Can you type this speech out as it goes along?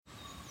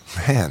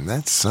Man,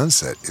 that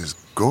sunset is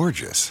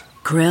gorgeous.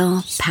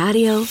 Grill,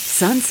 patio,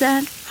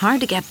 sunset.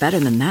 Hard to get better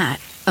than that.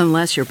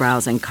 Unless you're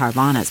browsing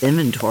Carvana's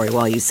inventory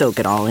while you soak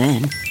it all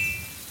in.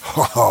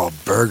 Oh,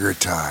 burger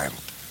time.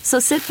 So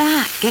sit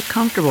back, get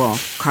comfortable.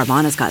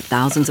 Carvana's got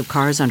thousands of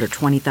cars under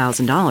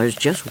 $20,000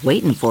 just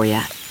waiting for you.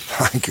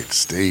 I could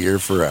stay here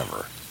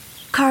forever.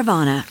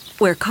 Carvana,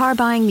 where car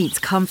buying meets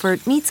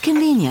comfort meets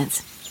convenience.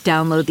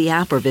 Download the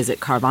app or visit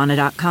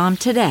Carvana.com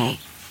today.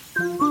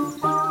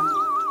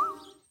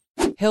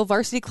 Hill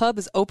Varsity Club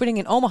is opening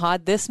in Omaha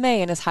this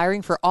May and is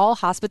hiring for all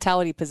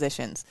hospitality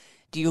positions.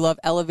 Do you love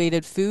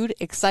elevated food,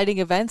 exciting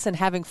events, and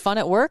having fun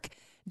at work?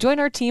 Join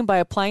our team by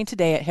applying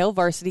today at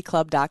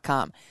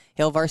hillvarsityclub.com.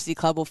 Hill Varsity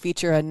Club will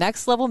feature a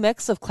next-level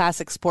mix of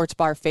classic sports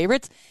bar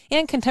favorites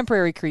and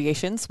contemporary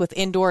creations with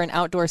indoor and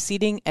outdoor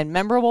seating and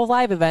memorable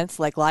live events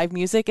like live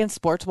music and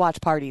sports watch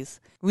parties.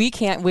 We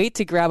can't wait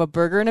to grab a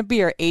burger and a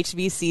beer at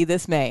HVC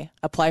this May.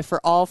 Apply for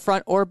all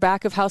front or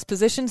back of house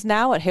positions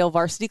now at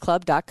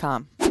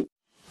hillvarsityclub.com.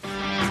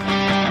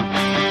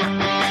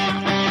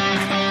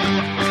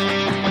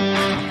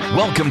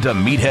 Welcome to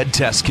Meathead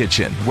Test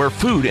Kitchen, where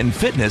food and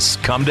fitness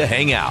come to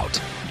hang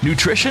out.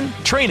 Nutrition,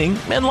 training,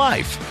 and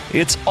life.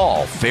 It's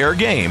all fair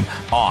game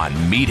on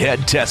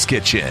Meathead Test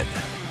Kitchen.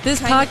 This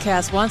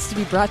podcast wants to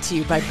be brought to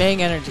you by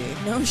Bang Energy.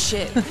 No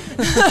shit.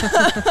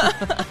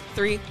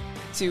 3,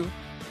 2,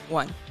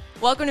 1.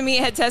 Welcome to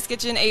Meathead Test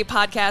Kitchen, a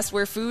podcast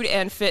where food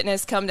and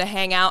fitness come to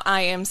hang out.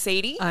 I am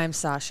Sadie. I'm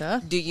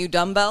Sasha. Do you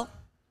dumbbell?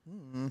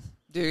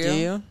 Do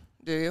you?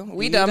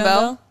 We you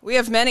dumbbell. We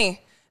have many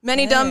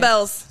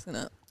dumbbells.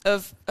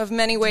 Of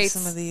many weights.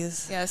 Some of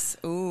these. Yes.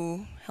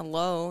 Ooh,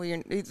 hello.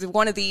 It's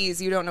one of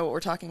these. You don't know what we're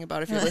talking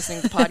about if you're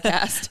listening to the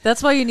podcast.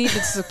 That's why you need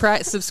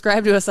to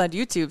subscribe to us on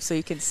YouTube so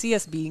you can see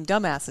us being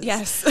dumbasses.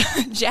 Yes.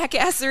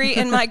 Jackassery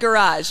in my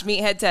garage.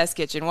 Meathead Test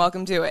Kitchen.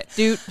 Welcome to it.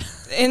 Dude.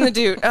 In the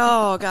dude.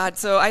 Oh, God.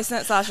 So I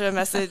sent Sasha a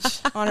message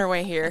on her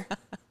way here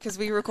because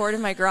we record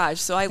in my garage.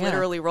 So I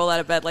literally roll out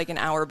of bed like an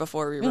hour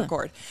before we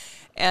record.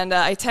 And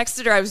I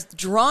texted her. I was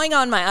drawing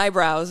on my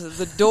eyebrows.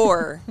 The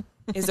door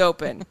is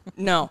open.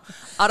 No.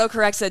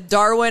 Autocorrect said,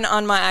 Darwin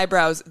on my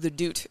eyebrows. The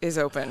doot is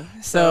open.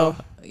 So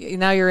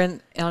now you're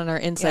on our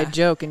inside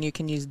joke and you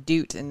can use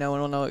doot and no one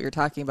will know what you're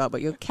talking about,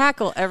 but you'll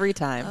cackle every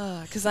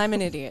time. Because I'm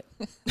an idiot.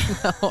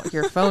 No,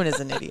 your phone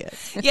is an idiot.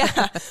 Yeah.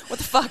 What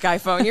the fuck,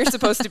 iPhone? You're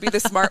supposed to be the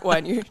smart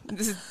one.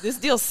 This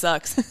deal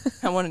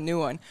sucks. I want a new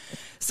one.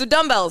 So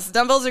dumbbells.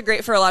 Dumbbells are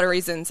great for a lot of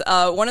reasons.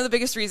 One of the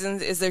biggest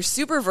reasons is they're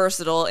super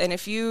versatile. And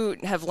if you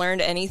have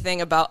learned anything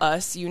about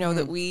us, you know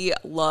that we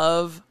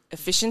love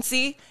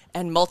efficiency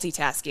and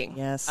multitasking.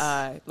 Yes.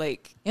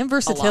 And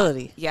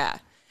versatility. Yeah.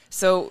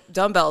 So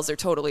dumbbells are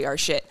totally our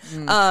shit.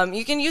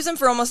 You can use them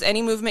for almost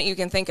any movement you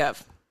can think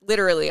of.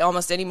 Literally,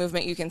 almost any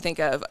movement you can think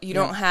of. You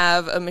don't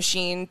have a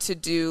machine to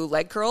do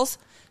leg curls?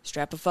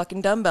 Strap a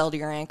fucking dumbbell to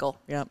your ankle.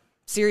 Yep.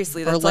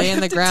 Seriously, that's or lay all in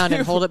the ground do.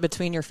 And hold it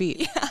between your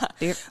feet.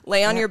 Yeah.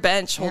 Lay on your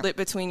bench, hold it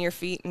between your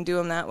feet, and do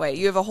them that way.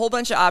 You have a whole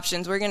bunch of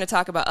options. We're going to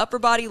talk about upper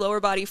body, lower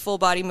body, full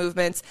body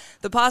movements.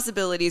 The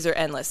possibilities are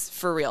endless,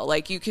 for real.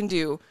 Like, you can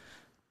do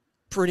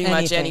pretty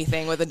much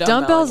anything with a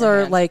dumbbell. Dumbbells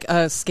are like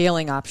a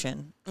scaling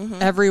option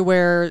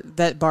everywhere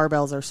that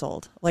barbells are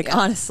sold. Like,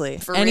 honestly,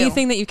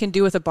 anything that you can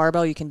do with a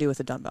barbell, you can do with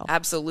a dumbbell.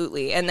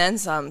 Absolutely. And then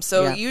some.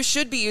 So you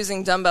should be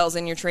using dumbbells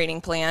in your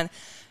training plan.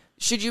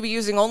 Should you be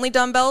using only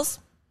dumbbells?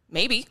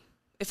 Maybe,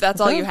 if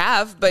that's all you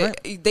have.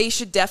 But they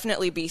should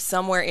definitely be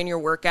somewhere in your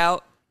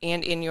workout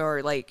and in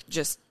your, like,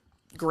 just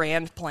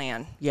grand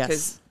plan. Yes.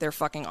 Because they're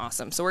fucking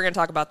awesome. So we're going to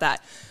talk about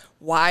that.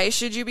 Why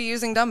should you be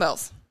using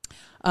dumbbells?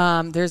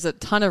 There's a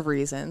ton of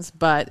reasons,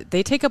 but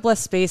they take up less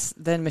space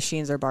than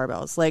machines or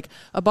barbells. Like,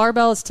 a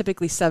barbell is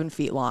typically 7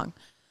 feet long.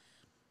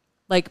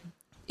 Like,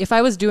 if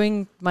I was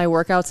doing my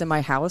workouts in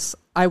my house,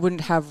 I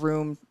wouldn't have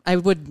room. I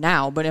would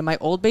now, but in my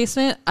old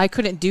basement, I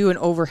couldn't do an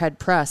overhead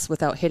press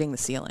without hitting the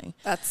ceiling.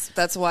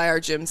 That's why our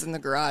gym's in the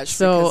garage.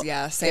 So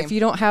because, same. If you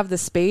don't have the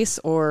space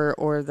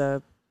or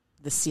the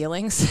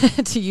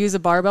ceilings to use a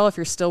barbell, if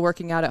you're still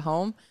working out at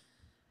home,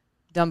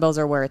 dumbbells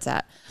are where it's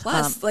at.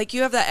 Plus, like,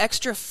 you have that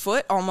extra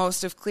foot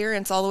almost of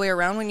clearance all the way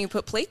around when you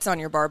put plates on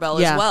your barbell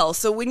as well.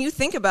 So when you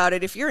think about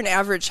it, if you're an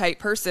average height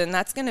person,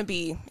 that's going to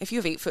be, if you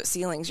have 8-foot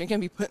ceilings, you're going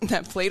to be putting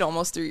that plate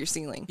almost through your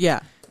ceiling. Yeah.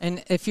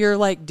 And if you're,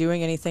 like,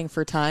 doing anything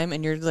for time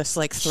and you're just,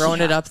 like,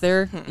 throwing it up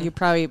there, you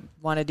probably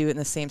want to do it in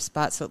the same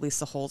spot so at least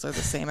the holes are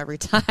the same every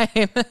time.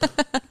 You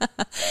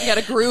got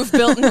a groove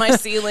built in my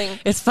ceiling.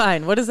 It's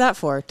fine. What is that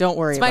for? Don't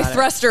worry about it. It's my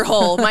thruster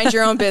hole. Mind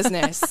your own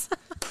business.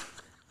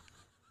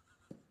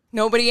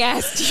 Nobody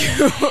asked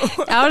you.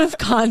 Out of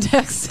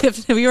context,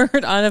 if we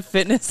weren't on a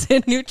fitness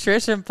and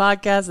nutrition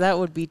podcast, that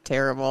would be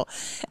terrible.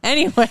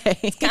 Anyway.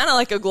 It's kind of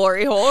like a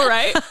glory hole,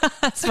 right?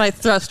 That's my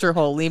thruster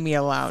hole. Leave me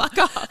alone. Fuck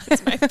off.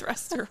 It's my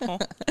thruster hole.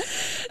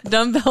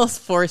 Dumbbells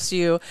force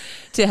you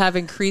to have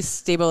increased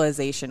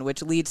stabilization,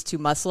 which leads to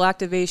muscle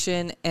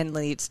activation and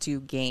leads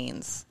to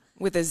gains.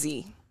 With a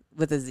Z.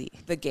 With a Z.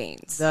 The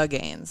gains. The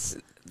gains.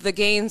 The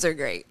gains are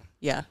great.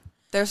 Yeah.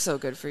 They're so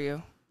good for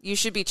you. You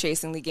should be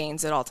chasing the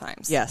gains at all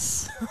times.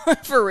 Yes.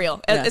 For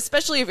real. Yeah.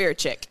 Especially if you're a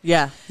chick.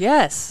 Yeah.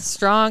 Yes.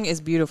 Strong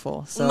is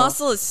beautiful. So.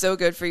 Muscle is so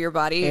good for your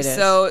body. It is.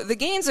 So the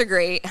gains are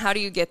great. How do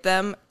you get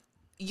them?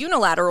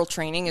 Unilateral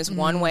training is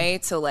one way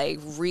to like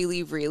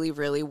really, really,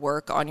 really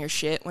work on your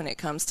shit when it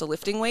comes to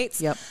lifting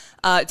weights. Yep.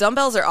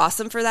 Dumbbells are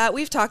awesome for that.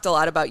 We've talked a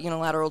lot about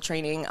unilateral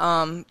training.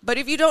 But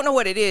if you don't know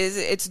what it is,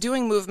 it's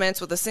doing movements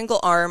with a single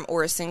arm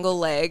or a single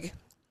leg.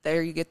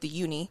 There you get the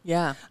uni.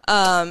 Yeah.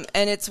 And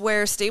it's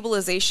where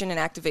stabilization and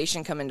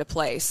activation come into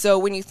play. So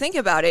when you think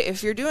about it,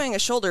 if you're doing a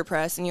shoulder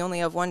press and you only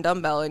have one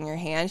dumbbell in your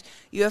hand,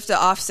 you have to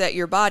offset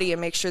your body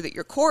and make sure that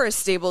your core is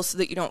stable so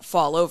that you don't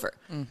fall over.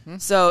 Mm-hmm.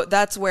 So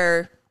that's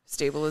where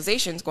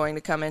stabilization is going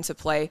to come into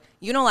play.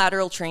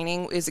 Unilateral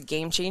training is a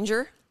game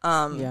changer.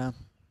 Yeah.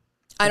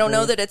 I don't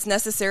know that it's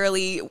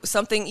necessarily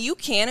something you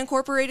can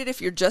incorporate it if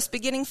you're just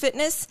beginning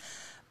fitness.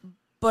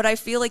 But I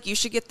feel like you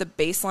should get the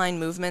baseline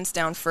movements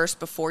down first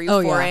before you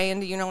foray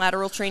into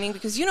unilateral training,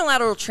 because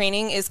unilateral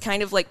training is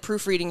kind of like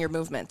proofreading your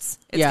movements.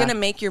 It's going to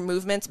make your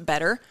movements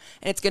better,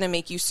 and it's going to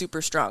make you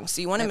super strong.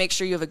 So you want to make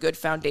sure you have a good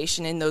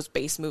foundation in those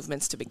base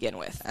movements to begin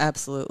with.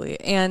 Absolutely.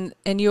 And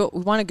you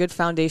want a good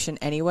foundation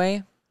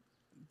anyway.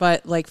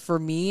 But like for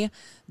me,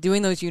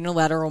 doing those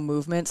unilateral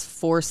movements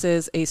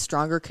forces a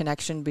stronger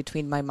connection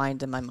between my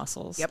mind and my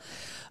muscles. Yep.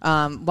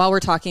 While we're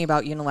talking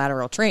about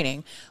unilateral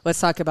training, let's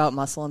talk about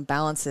muscle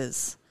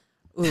imbalances.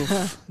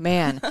 Oof,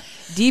 man.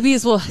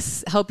 DBs will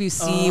help you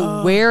see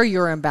where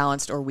you're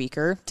imbalanced or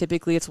weaker.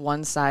 Typically, it's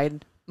one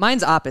side.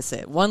 Mine's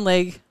opposite. One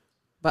leg,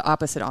 but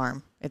opposite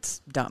arm. It's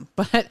dumb.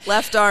 But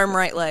left arm,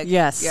 right leg.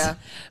 Yes. Yeah.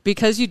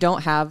 Because you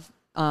don't have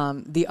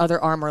the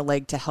other arm or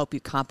leg to help you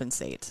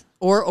compensate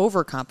or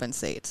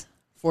overcompensate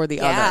for the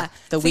other,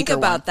 the weaker one. Think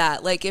about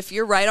that. Like if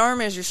your right arm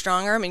is your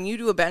strong arm and you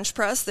do a bench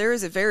press, there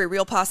is a very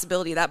real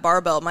possibility that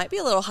barbell might be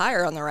a little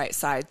higher on the right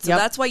side. So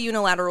that's why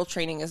unilateral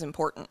training is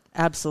important.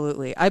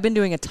 Absolutely. I've been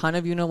doing a ton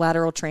of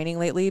unilateral training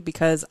lately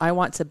because I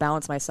want to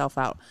balance myself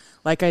out.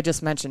 Like I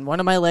just mentioned, one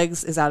of my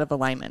legs is out of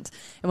alignment.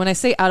 And when I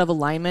say out of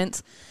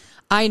alignment,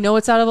 I know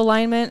it's out of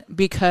alignment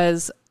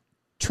because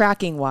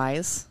tracking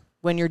wise,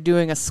 when you're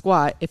doing a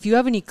squat, if you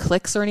have any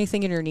clicks or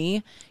anything in your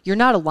knee, you're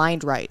not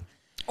aligned right.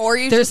 Or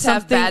you just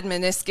have bad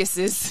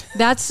meniscuses.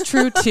 That's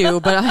true too,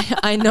 but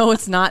I know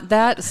it's not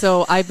that.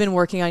 So I've been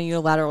working on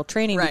unilateral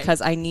training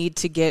because I need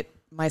to get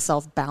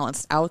myself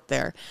balanced out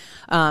there.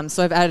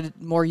 So I've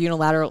added more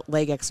unilateral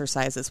leg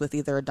exercises with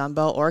either a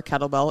dumbbell or a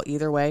kettlebell,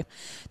 either way,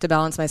 to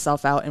balance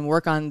myself out and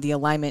work on the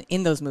alignment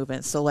in those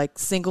movements. So like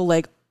single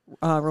leg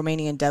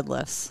Romanian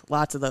deadlifts,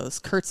 lots of those,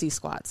 curtsy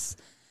squats,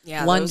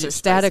 lunges,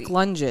 static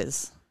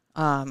lunges.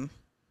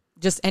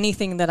 Just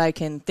anything that I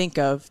can think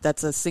of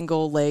that's a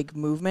single leg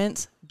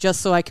movement,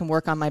 just so I can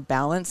work on my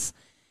balance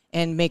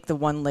and make the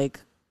one leg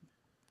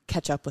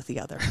catch up with the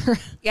other.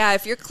 Yeah,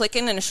 if you're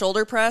clicking in a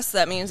shoulder press,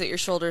 that means that your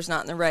shoulder's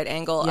not in the right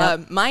angle.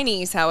 Yep. My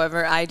knees,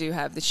 however, I do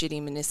have the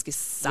shitty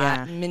meniscus.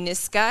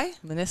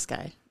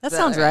 Menisci? That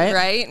sounds right.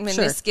 Right?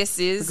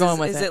 Meniscuses.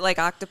 Sure. Is it like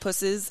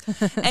octopuses?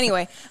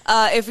 Anyway,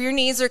 if your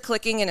knees are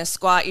clicking in a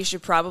squat, you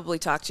should probably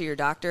talk to your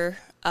doctor.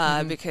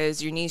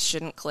 Because your knees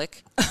shouldn't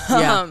click.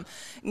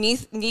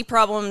 Knee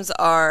problems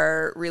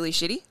are really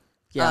shitty.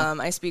 Yeah.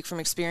 I speak from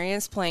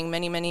experience playing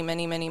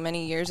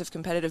many years of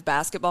competitive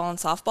basketball and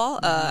softball.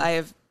 I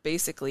have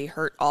basically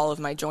hurt all of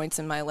my joints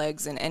in my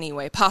legs in any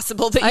way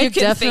possible that you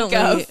can think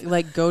of.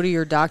 Like go to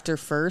your doctor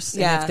first.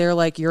 Yeah. And if they're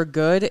like, you're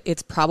good,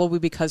 it's probably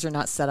because you're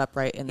not set up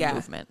right in the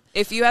movement.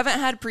 If you haven't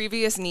had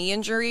previous knee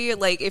injury,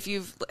 like if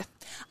you've...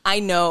 I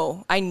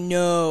know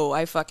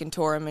I fucking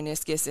tore a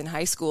meniscus in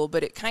high school,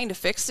 but it kind of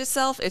fixed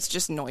itself. It's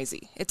just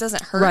noisy. It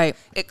doesn't hurt. Right.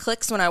 It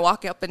clicks when I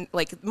walk up and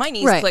like my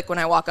knees click when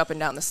I walk up and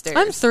down the stairs.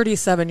 I'm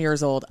 37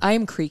 years old. I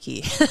am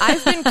creaky.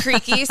 I've been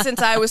creaky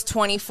since I was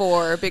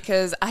 24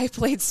 because I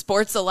played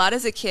sports a lot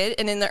as a kid.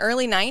 And in the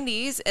early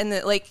 90s and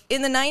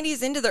in the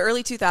 90s into the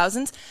early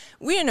 2000s,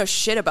 we didn't know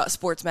shit about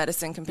sports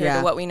medicine compared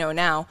to what we know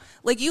now.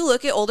 Like you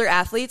look at older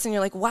athletes and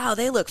you're like, wow,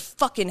 they look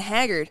fucking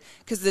haggard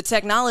because the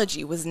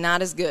technology was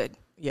not as good.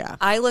 Yeah.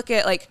 I look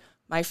at like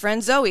my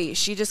friend Zoe,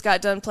 she just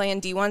got done playing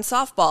D1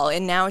 softball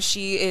and now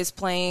she is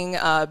playing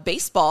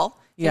baseball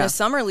in a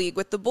summer league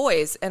with the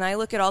boys. And I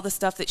look at all the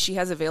stuff that she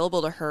has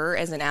available to her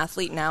as an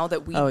athlete now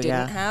that we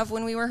didn't have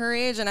when we were her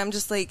age. And I'm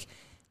just like,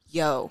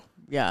 yo.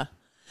 Yeah.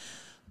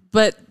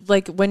 But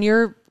like when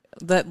you're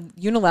that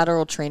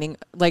unilateral training,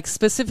 like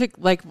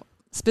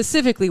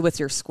specifically with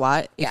your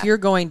squat, if you're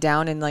going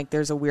down and like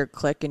there's a weird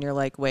click and you're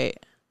like, wait,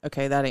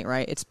 okay, that ain't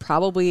right. It's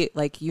probably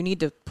like you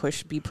need to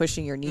be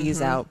pushing your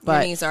knees out. But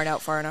your knees aren't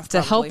out far enough.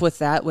 To help with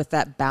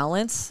that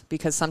balance,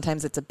 because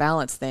sometimes it's a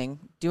balance thing,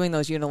 doing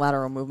those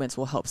unilateral movements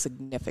will help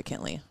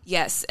significantly.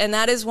 Yes, and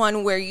that is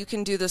one where you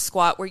can do the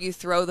squat where you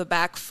throw the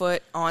back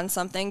foot on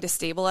something to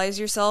stabilize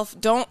yourself.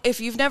 If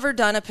you've never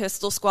done a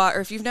pistol squat or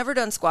if you've never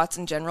done squats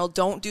in general,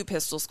 don't do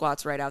pistol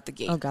squats right out the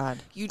gate. Oh, God.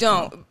 You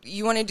don't. No.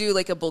 You want to do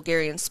like a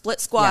Bulgarian split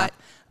squat.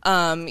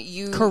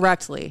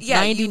 Correctly.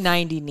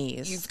 90-90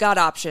 knees. You've got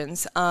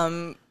options.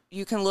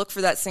 you can look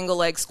for that single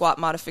leg squat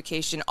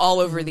modification all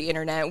over the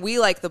internet. We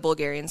like the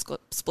Bulgarian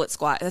split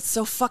squat. That's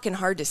so fucking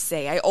hard to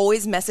say. I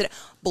always mess it up.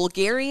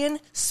 Bulgarian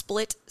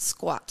split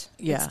squat.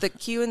 Yeah. It's the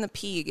Q and the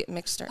P get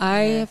mixed.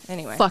 I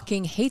anyway.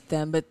 fucking hate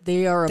them, but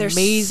they're They're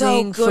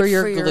amazing so good for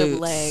your for glutes your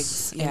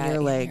legs. and Yeah, your and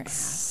your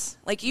legs.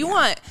 Like you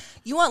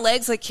want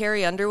legs like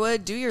Carrie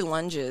Underwood, do your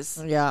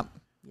lunges. Yeah.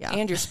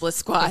 And your split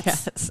squats.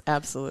 Yes,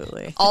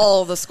 absolutely.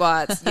 All the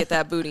squats, get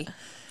that booty.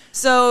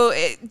 So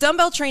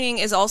dumbbell training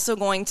is also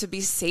going to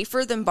be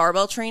safer than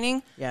barbell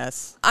training.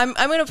 Yes. I'm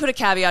going to put a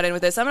caveat in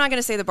with this. I'm not going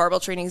to say the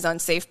barbell training is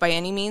unsafe by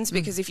any means,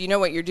 because if you know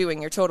what you're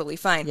doing, you're totally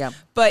fine. Yeah.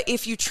 But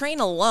if you train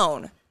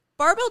alone,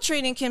 barbell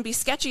training can be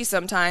sketchy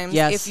sometimes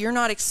if you're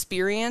not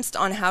experienced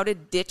on how to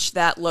ditch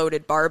that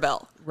loaded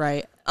barbell.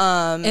 Right.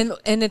 And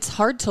it's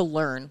hard to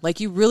learn.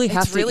 Like you really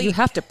have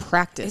to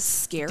practice it's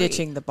scary.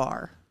 ditching the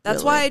bar.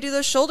 That's why I do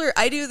those shoulder.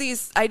 I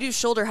do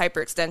shoulder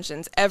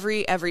hyperextensions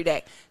every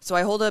day. So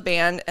I hold a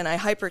band and I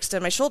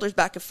hyperextend my shoulders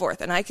back and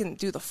forth, and I can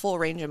do the full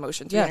range of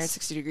motion,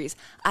 360 degrees.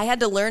 I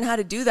had to learn how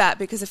to do that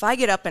because if I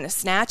get up in a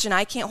snatch and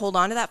I can't hold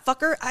on to that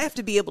fucker, I have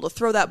to be able to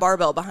throw that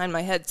barbell behind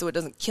my head so it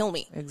doesn't kill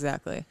me.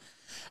 Exactly.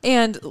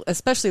 And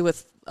especially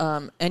with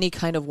any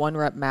kind of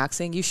 1-rep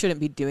maxing, you shouldn't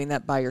be doing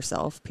that by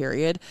yourself,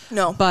 period.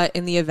 No. But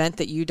in the event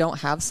that you don't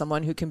have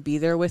someone who can be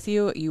there with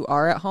you, you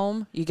are at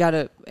home, you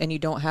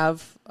don't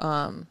have...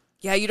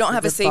 you don't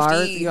have a safety,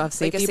 bar, you have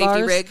safety, like a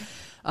safety bars,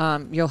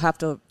 rig. You'll have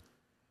to,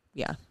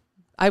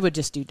 I would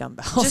just do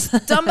dumbbells.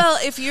 Just dumbbell,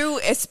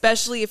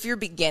 especially if you're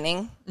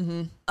beginning,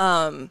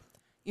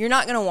 you're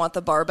not going to want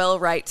the barbell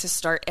right to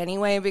start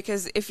anyway,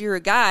 because if you're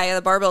a guy,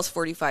 the barbell's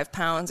 45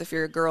 pounds. If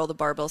you're a girl, the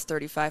barbell's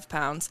 35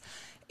 pounds.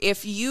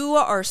 If you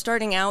are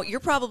starting out, you're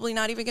probably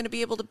not even going to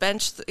be able to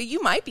bench.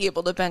 You might be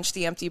able to bench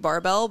the empty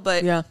barbell,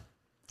 but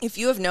if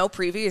you have no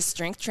previous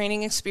strength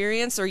training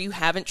experience or you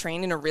haven't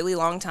trained in a really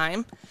long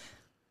time,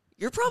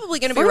 you're probably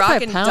going to be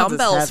rocking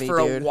dumbbells heavy, for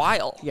dude. a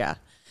while. Yeah.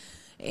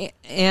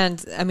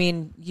 And I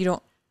mean,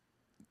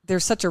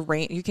 there's such a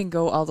range. You can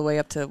go all the way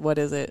up to, what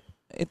is it?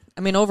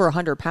 Over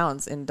 100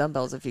 pounds in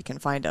dumbbells if you can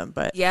find them.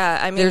 But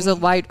there's a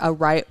wide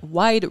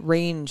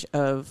range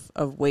of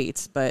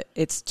weights, but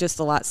it's just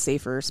a lot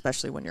safer,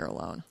 especially when you're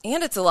alone.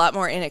 And it's a lot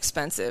more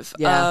inexpensive.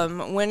 Yeah.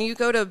 When you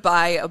go to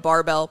buy a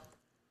barbell,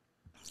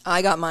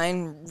 I got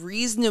mine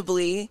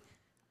reasonably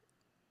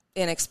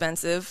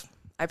inexpensive.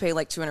 I pay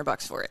like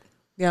 $200 for it.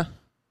 Yeah.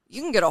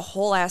 You can get a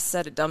whole ass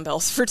set of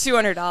dumbbells for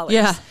 $200.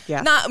 Yeah.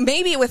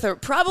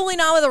 Probably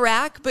not with a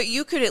rack, but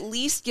you could at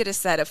least get a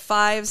set of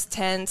 5s,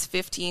 10s,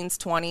 15s,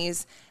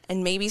 20s,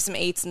 and maybe some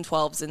 8s and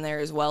 12s in there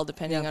as well,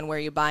 depending on where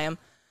you buy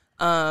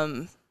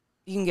them.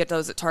 You can get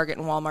those at Target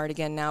and Walmart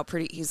again now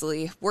pretty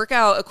easily.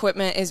 Workout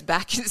equipment is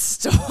back in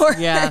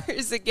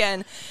stores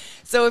again.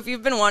 So if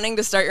you've been wanting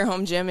to start your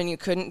home gym and you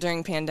couldn't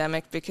during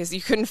pandemic because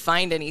you couldn't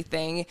find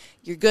anything,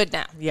 you're good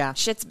now. Yeah.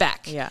 Shit's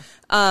back. Yeah.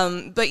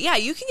 But yeah,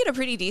 you can get a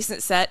pretty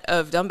decent set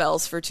of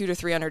dumbbells for $200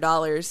 to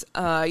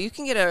 $300. You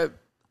can get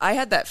I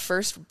had that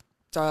first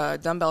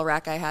dumbbell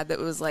rack I had that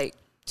was like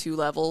 2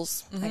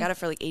 levels. I got it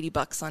for like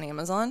 $80 on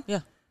Amazon.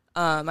 Yeah.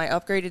 I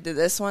upgraded to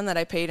this one that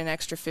I paid an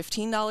extra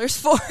 $15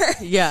 for.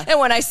 Yeah. And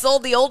when I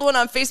sold the old one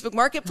on Facebook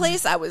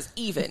Marketplace, I was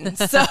even.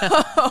 So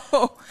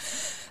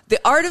the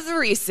art of the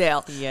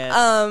resale.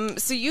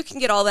 Yes. So you can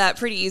get all that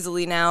pretty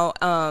easily now.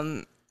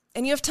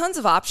 And you have tons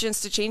of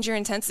options to change your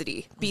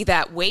intensity. Be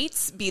that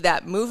weights, be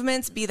that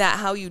movements, be that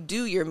how you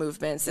do your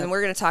movements. And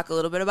we're going to talk a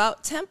little bit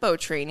about tempo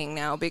training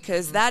now,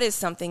 because that is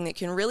something that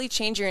can really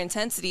change your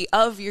intensity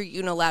of your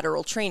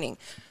unilateral training.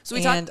 So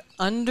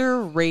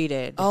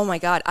underrated. Oh my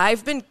God.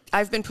 I've been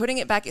putting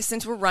it back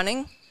since we're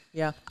running.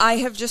 Yeah. I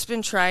have just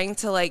been trying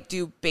to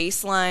do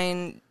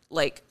baseline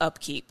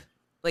upkeep,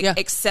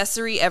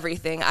 accessory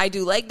everything. I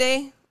do leg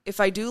day. If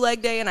I do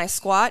leg day and I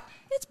squat,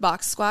 it's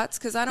box squats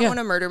because I don't want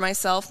to murder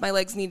myself. My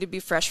legs need to be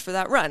fresh for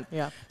that run.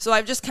 Yeah. So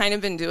I've just kind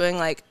of been doing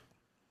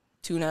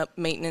tune-up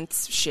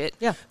maintenance shit.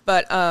 Yeah.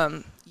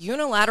 But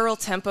unilateral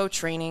tempo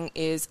training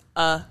is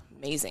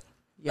amazing.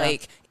 Yeah.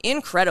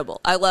 Incredible.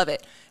 I love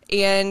it.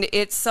 And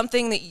it's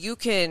something that you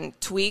can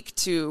tweak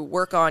to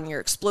work on your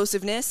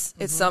explosiveness.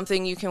 It's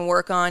something you can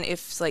work on if,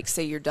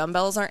 say your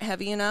dumbbells aren't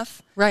heavy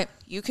enough. Right.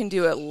 You can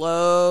do it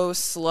low,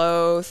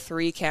 slow,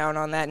 3 count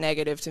on that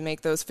negative to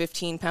make those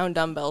 15-pound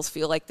dumbbells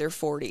feel like they're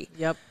 40.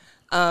 Yep.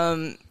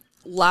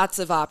 Lots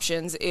of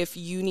options if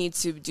you need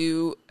to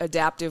do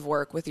adaptive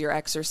work with your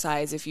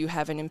exercise. If you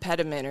have an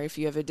impediment or if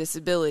you have a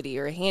disability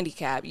or a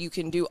handicap, you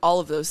can do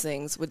all of those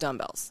things with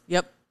dumbbells.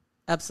 Yep.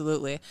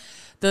 Absolutely.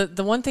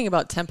 The one thing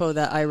about tempo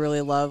that I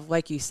really love,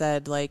 like you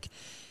said,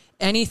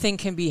 anything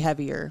can be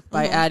heavier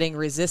by adding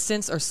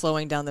resistance or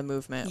slowing down the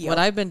movement. Yep. What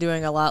I've been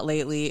doing a lot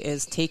lately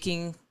is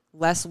taking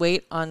less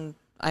weight I'm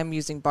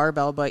using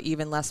barbell, but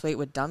even less weight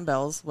with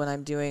dumbbells when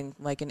I'm doing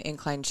an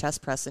incline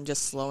chest press and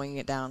just slowing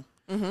it down.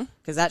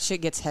 Because that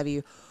shit gets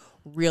heavy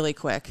really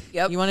quick.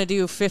 Yep. You want to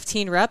do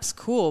 15 reps?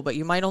 Cool, but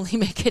you might only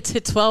make it to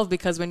 12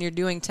 because when you're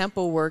doing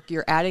tempo work,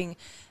 you're adding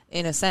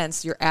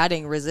resistance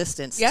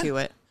to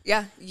it.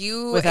 Yeah,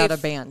 without a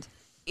band.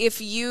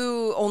 if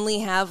you only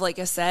have like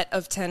a set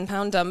of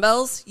 10-pound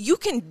dumbbells, you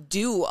can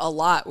do a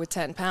lot with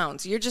 10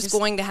 pounds. You're just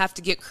going to have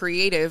to get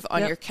creative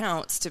on your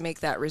counts to make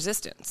that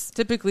resistance.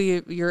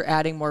 Typically, you're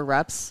adding more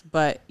reps,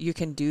 but you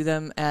can do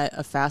them at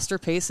a faster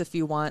pace if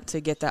you want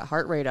to get that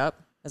heart rate up,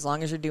 as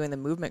long as you're doing the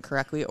movement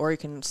correctly, or you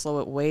can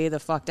slow it way the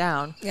fuck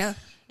down. Yeah.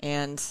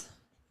 And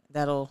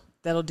that'll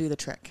do the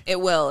trick.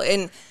 It will.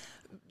 And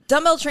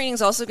dumbbell training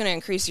is also going to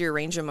increase your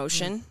range of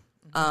motion.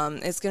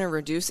 It's going to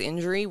reduce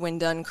injury when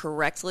done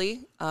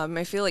correctly.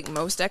 I feel like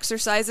most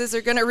exercises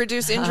are going to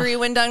reduce injury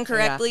when done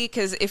correctly,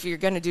 because if you're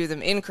going to do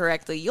them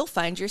incorrectly, you'll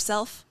find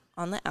yourself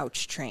on the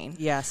ouch train.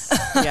 Yes,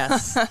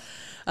 yes.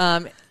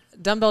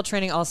 Dumbbell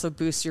training also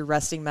boosts your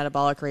resting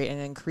metabolic rate and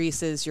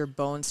increases your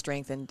bone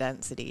strength and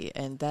density,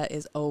 and that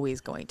is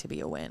always going to be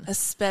a win.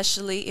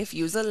 Especially if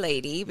you're a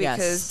lady,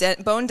 because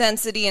bone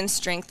density and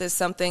strength is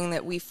something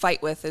that we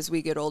fight with as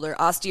we get older.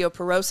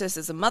 Osteoporosis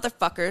is a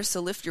motherfucker,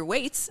 so lift your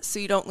weights so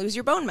you don't lose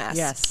your bone mass.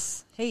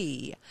 Yes.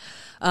 Hey.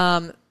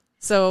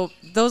 So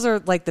those are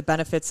like the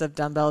benefits of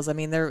dumbbells. I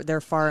mean, they're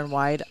far and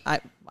wide.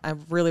 I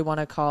really want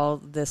to call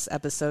this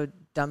episode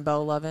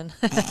Dumbbell Lovin.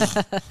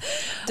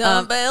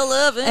 Dumbbell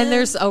Lovin. And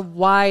there's a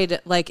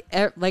wide, like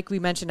we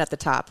mentioned at the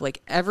top,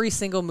 like every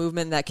single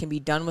movement that can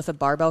be done with a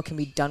barbell can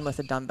be done with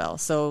a dumbbell.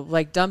 So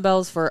like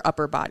dumbbells for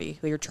upper body,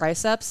 your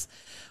triceps,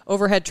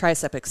 overhead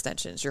tricep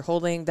extensions. You're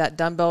holding that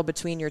dumbbell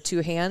between your two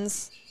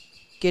hands,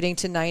 getting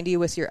to 90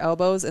 with your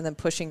elbows, and then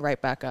pushing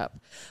right back up.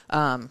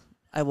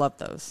 I love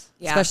those,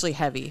 especially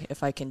heavy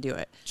if I can do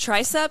it.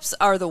 Triceps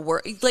are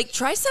the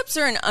triceps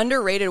are an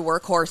underrated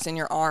workhorse in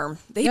your arm.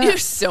 They do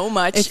so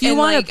much. If you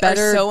want are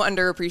so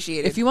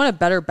underappreciated. If you want a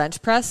better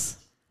bench press,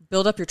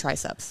 build up your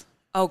triceps.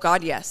 Oh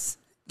God, yes.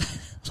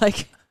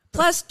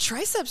 Plus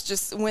triceps,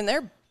 just when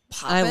they're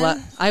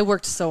popping. I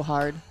worked so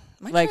hard.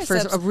 For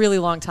a really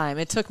long time.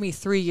 It took me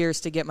 3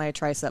 years to get my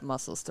tricep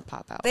muscles to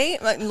pop out. They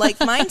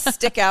mine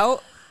stick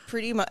out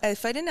pretty much.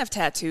 If I didn't have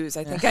tattoos,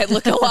 I think I'd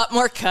look a lot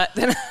more cut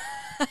than.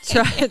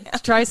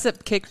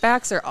 Tricep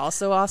kickbacks are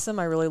also awesome.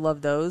 I really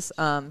love those.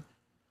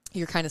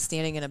 You're kind of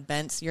standing in a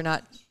bench. You're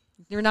not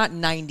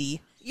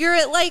 90. You're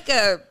at like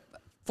a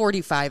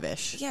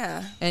 45-ish.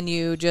 Yeah. And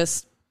you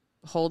just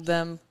hold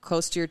them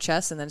close to your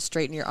chest and then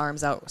straighten your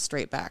arms out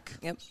straight back.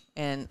 Yep.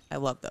 And I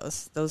love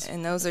those.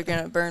 And those are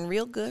going to burn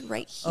real good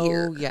right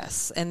here. Oh,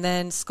 yes. And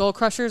then skull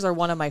crushers are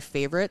one of my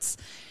favorites.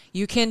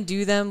 You can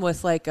do them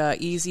with like a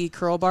easy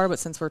curl bar, but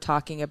since we're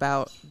talking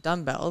about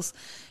dumbbells,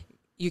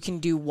 you can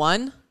do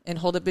one and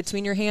hold it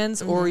between your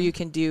hands, or you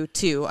can do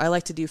two. I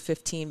like to do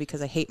 15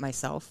 because I hate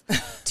myself.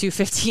 2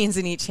 15s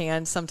in each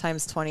hand,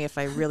 sometimes 20 if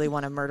I really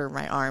want to murder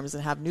my arms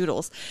and have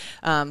noodles.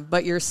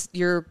 But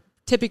you're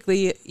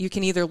typically, you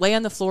can either lay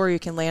on the floor or you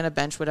can lay on a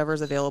bench,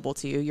 whatever's available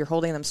to you. You're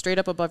holding them straight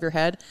up above your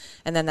head,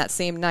 and then that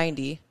same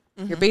 90,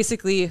 you're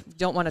basically,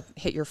 don't want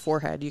to hit your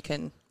forehead. You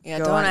can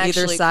go on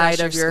either side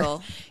of your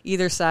skull.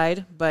 Either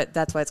side, but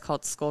that's why it's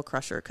called skull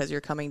crusher, because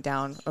you're coming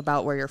down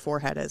about where your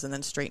forehead is and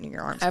then straightening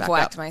your arms back up. I've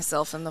whacked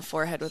myself in the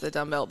forehead with a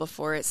dumbbell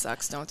before. It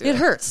sucks. Don't do it. It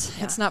hurts.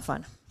 Yeah. It's not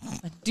fun.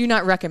 Do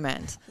not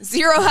recommend.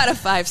 0 out of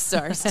 5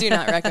 stars. Do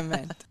not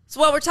recommend.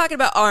 So while we're talking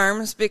about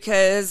arms,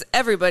 because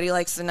everybody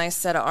likes a nice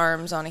set of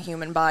arms on a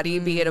human body,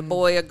 be it a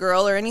boy, a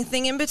girl, or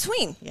anything in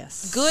between.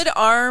 Yes. Good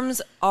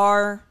arms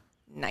are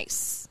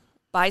nice.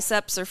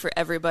 Biceps are for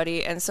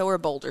everybody, and so are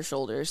boulder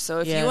shoulders. So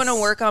if you want to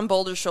work on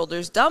boulder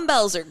shoulders,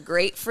 dumbbells are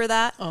great for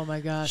that. Oh my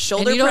gosh.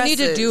 Shoulder and you don't presses.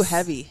 need to do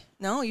heavy.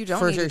 No, you don't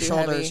for need your to do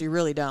shoulders. Heavy. You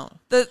really don't.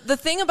 The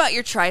thing about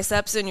your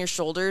triceps and your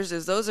shoulders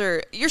is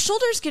your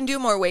shoulders can do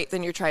more weight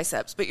than your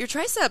triceps, but your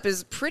tricep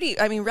is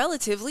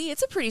relatively,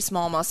 it's a pretty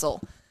small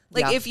muscle.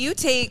 If you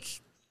take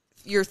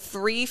your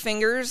 3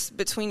 fingers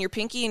between your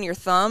pinky and your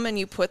thumb and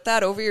you put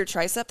that over your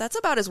tricep, that's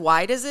about as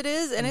wide as it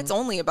is, and it's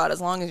only about as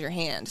long as your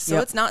hand. So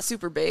it's not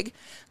super big.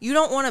 You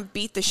don't want to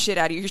beat the shit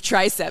out of your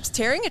triceps.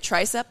 Tearing a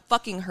tricep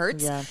fucking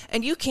hurts,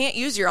 and you can't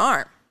use your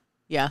arm.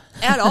 Yeah.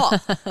 At all.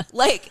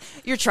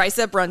 Your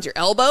tricep runs your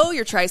elbow,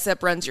 your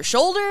tricep runs your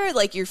shoulder,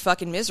 you're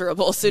fucking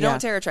miserable. So don't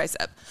tear a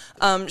tricep.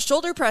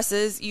 Shoulder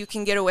presses, you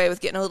can get away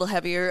with getting a little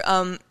heavier.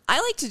 I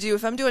like to do,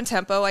 if I'm doing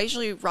tempo, I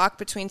usually rock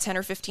between 10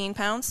 or 15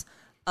 pounds.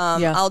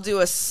 I'll do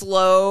a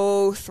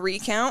slow 3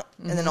 count,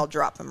 and then I'll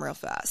drop them real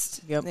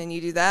fast. Yep. Then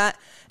you do that.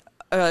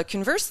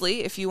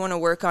 Conversely, if you want to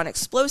work on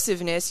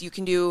explosiveness, you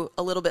can do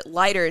a little bit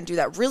lighter and do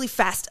that really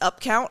fast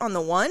up count on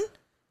the 1,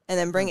 and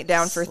then bring it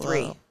down for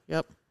 3.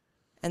 Yep.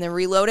 And then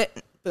reload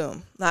it.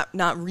 Boom.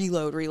 Not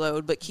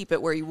reload, but keep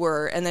it where you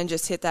were, and then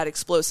just hit that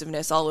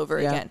explosiveness all over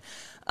again.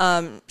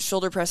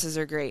 Shoulder presses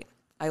are great.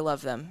 I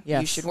love them.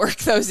 Yes. You should work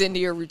those into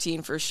your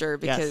routine for sure,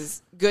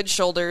 because good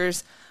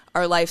shoulders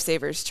are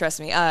lifesavers.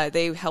 Trust me.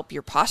 They help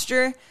your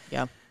posture.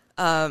 Yeah.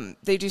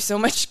 They do so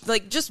much.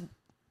 Just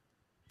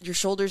your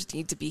shoulders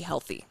need to be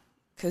healthy,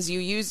 because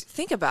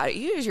think about it.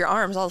 You use your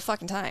arms all the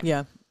fucking time.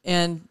 Yeah.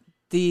 And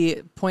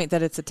the point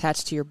that it's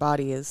attached to your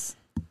body is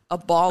a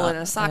ball in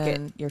a socket.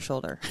 And your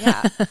shoulder.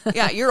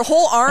 Yeah. Your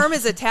whole arm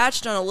is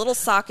attached on a little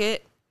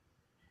socket.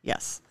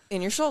 Yes.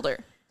 In your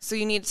shoulder. So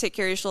you need to take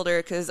care of your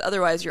shoulder because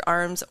otherwise your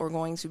arms are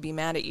going to be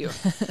mad at you.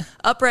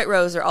 Upright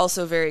rows are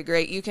also very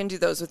great. You can do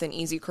those with an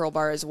easy curl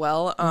bar as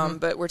well.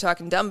 But we're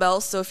talking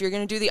dumbbells. So if you're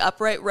going to do the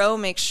upright row,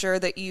 make sure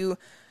that you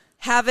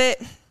have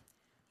it.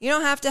 You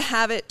don't have to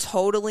have it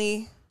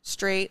totally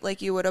straight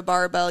like you would a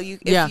barbell.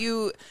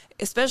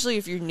 Especially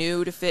if you're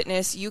new to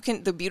fitness,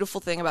 the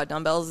beautiful thing about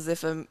dumbbells is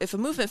if a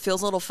movement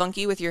feels a little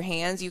funky with your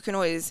hands, you can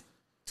always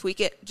tweak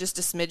it just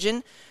a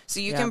smidgen.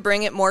 So you can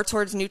bring it more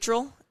towards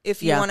neutral.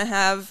 If you want to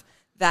have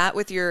that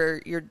with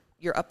your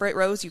upright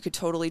rows, you could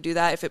totally do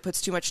that. If it puts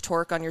too much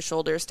torque on your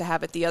shoulders to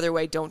have it the other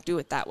way, don't do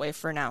it that way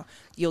for now.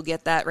 You'll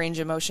get that range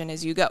of motion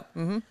as you go.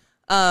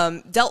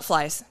 Delt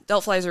flies.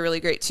 Delt flies are really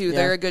great too.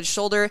 They're a good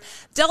shoulder.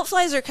 Delt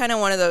flies are kind of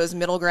one of those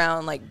middle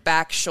ground, like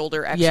back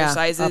shoulder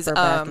exercises. Upper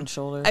back and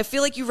shoulder. I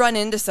feel like you run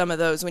into some of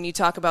those when you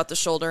talk about the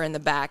shoulder and the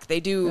back. They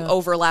do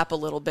overlap a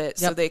little bit,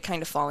 so they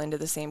kind of fall into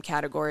the same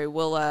category.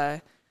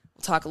 We'll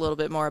talk a little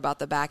bit more about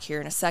the back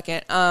here in a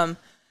second.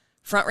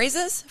 Front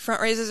raises. Front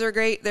raises are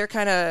great. They're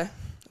kind of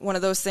one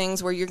of those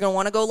things where you're going to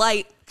want to go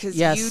light because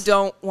you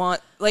don't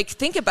want,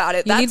 think about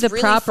it. You need the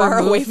really proper far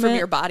away from movement,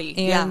 your body.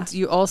 And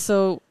you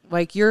also,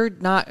 you're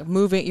not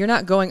moving, you're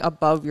not going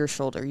above your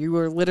shoulder. You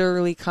are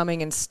literally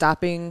coming and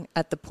stopping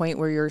at the point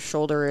where your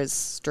shoulder is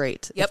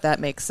straight, if that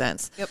makes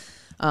sense.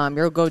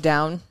 You'll go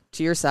down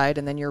to your side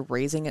and then you're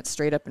raising it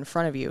straight up in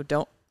front of you.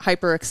 Don't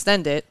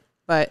hyperextend it,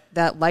 but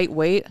that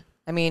lightweight,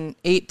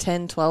 8,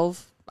 10,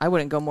 12, I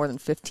wouldn't go more than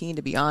 15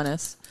 to be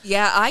honest.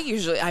 Yeah, I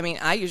usually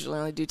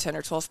only do 10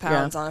 or 12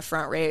 pounds on a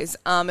front raise.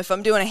 If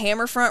I'm doing a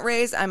hammer front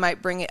raise, I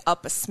might bring it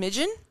up a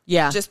smidgen.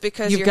 Yeah. Just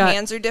because your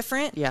hands are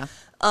different. Yeah.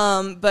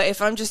 But if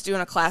I'm just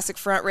doing a classic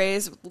front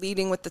raise,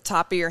 leading with the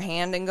top of your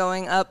hand and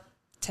going up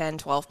 10,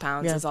 12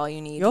 pounds is all you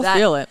need. You'll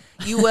feel it.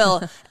 You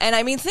will.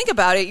 And think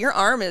about it. Your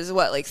arm is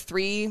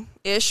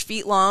 3-ish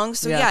feet long.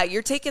 So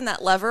you're taking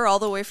that lever all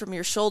the way from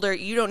your shoulder.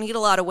 You don't need a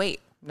lot of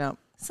weight. No.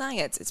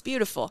 Science. It's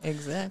beautiful.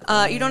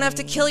 Exactly. You don't have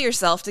to kill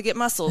yourself to get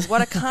muscles.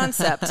 What a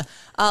concept.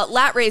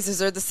 Lat raises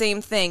are the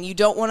same thing. You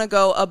don't want to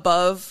go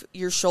above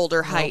your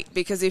shoulder height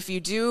because if you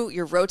do,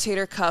 your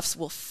rotator cuffs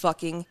will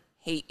fucking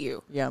hate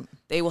you. Yeah.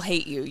 They will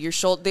hate you.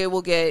 They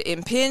will get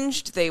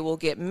impinged. They will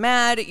get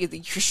mad.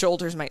 Your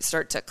shoulders might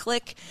start to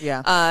click.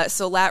 Yeah.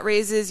 So lat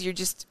raises,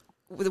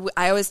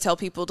 I always tell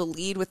people to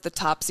lead with the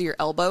tops of your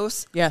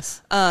elbows.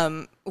 Yes.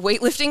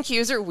 Weightlifting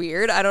cues are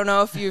weird. I don't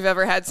know if you've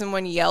ever had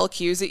someone yell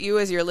cues at you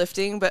as you're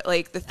lifting, but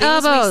the things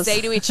elbows. we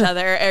say to each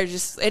other are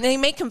and they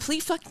make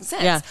complete fucking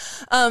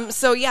sense.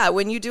 Yeah.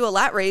 When you do a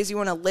lat raise, you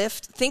want to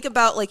lift. Think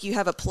about you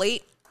have a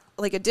plate,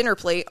 like a dinner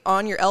plate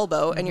on your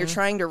elbow, and you're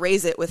trying to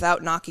raise it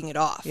without knocking it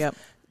off. Yep.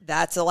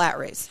 That's a lat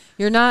raise.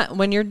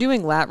 When you're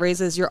doing lat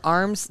raises, your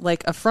arms,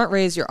 a front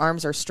raise, your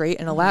arms are straight,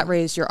 and a lat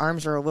raise, your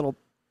arms are a little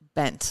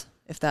bent.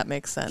 If that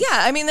makes sense.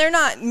 Yeah, they're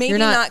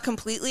not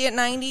completely at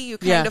 90. You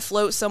kind of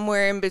float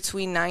somewhere in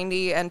between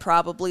 90 and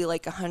probably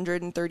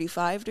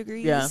 135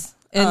 degrees. Yeah.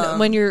 And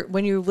when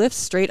you lift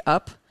straight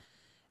up,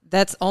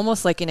 that's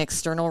almost like an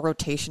external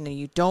rotation, and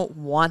you don't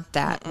want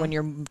that when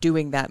you're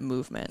doing that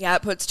movement. Yeah,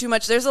 it puts too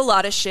much. There's a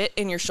lot of shit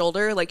in your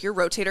shoulder. Your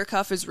rotator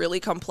cuff is really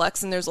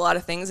complex, and there's a lot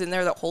of things in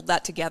there that hold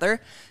that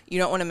together. You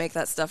don't want to make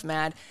that stuff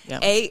mad. Yeah.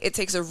 A, it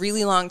takes a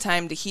really long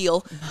time to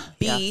heal.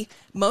 B,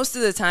 most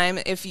of the time,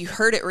 if you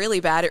hurt it really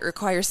bad, it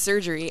requires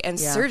surgery, and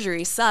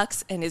surgery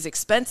sucks and is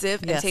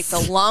expensive and takes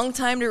a long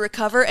time to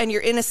recover, and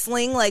you're in a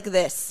sling like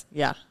this.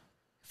 Yeah.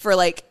 For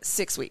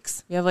 6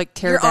 weeks. You have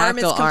pterodactyl your arm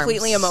is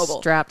completely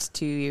immobile, strapped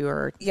to you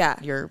or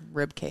your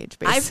rib cage.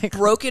 Basically, I've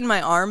broken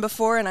my arm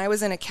before, and I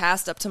was in a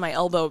cast up to my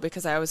elbow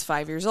because I was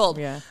 5 years old.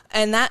 Yeah,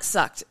 and that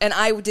sucked. And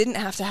I didn't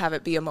have to have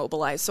it be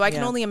immobilized, so I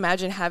can only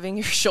imagine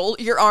having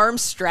your arm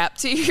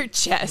strapped to your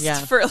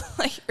chest for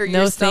or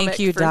your stomach.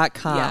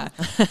 NoThankYou.com.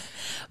 Yeah.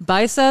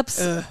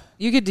 Biceps.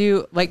 You could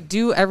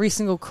do every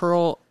single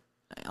curl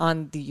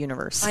on the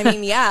universe. When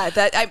we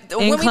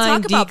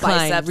talk about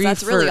biceps,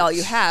 that's really all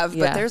you have,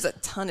 but there's a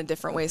ton of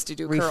different ways to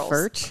do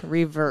curls.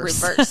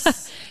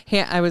 Reverse.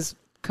 I was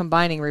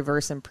combining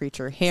reverse and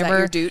preacher.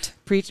 Hammer. Is that your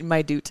doot?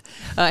 My doot.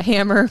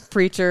 Hammer,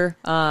 preacher.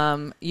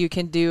 You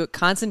can do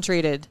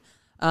concentrated,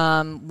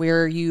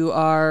 where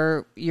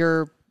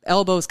your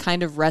elbows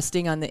kind of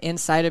resting on the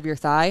inside of your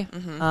thigh,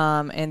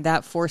 and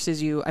that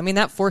forces you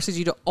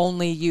to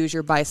only use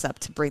your bicep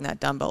to bring that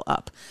dumbbell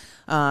up.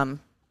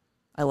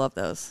 I love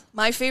those.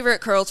 My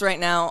favorite curls right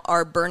now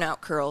are burnout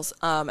curls,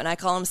 and I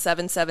call them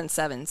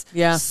 7-7-7s.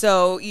 Yeah.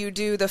 So you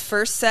do the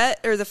first set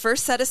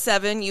of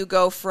 7, you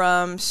go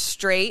from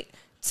straight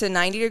to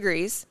 90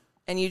 degrees,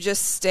 and you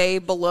just stay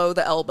below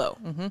the elbow.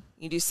 Mm-hmm.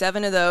 You do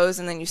 7 of those,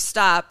 and then you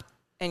stop,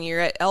 and you're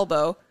at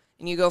elbow,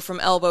 and you go from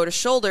elbow to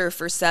shoulder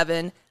for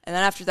 7, and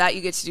then after that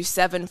you get to do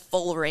 7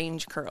 full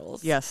range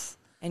curls. Yes.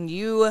 And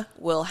you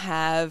will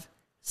have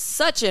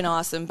such an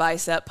awesome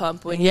bicep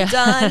pump when you're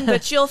done,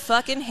 but you'll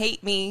fucking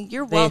hate me.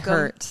 You're welcome. They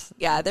hurt.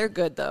 Yeah, they're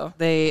good though.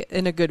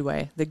 In a good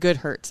way. The good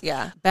hurt.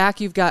 Yeah.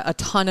 Back, you've got a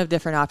ton of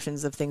different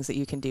options of things that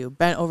you can do.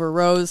 Bent over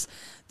rows,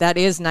 that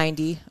is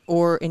 90,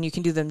 and you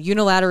can do them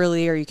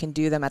unilaterally or you can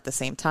do them at the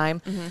same time.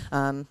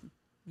 Mm-hmm.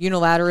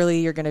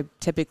 Unilaterally, you're going to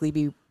typically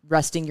be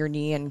resting your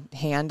knee and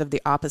hand of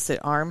the opposite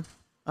arm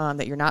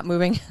that you're not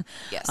moving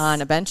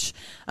on a bench.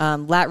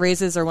 Lat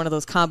raises are one of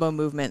those combo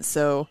movements.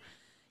 So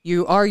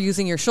you are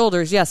using your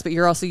shoulders, yes, but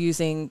you're also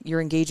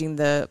you're engaging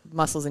the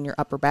muscles in your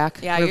upper back.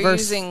 Yeah, you're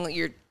using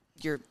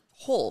your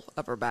whole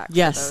upper back.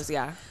 Yes. For those,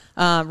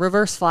 yeah.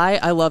 Reverse fly,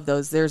 I love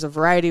those. There's a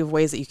variety of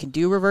ways that you can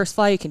do reverse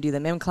fly. You can do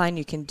them incline.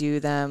 You can do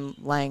them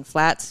lying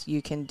flat.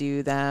 You can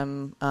do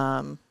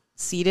them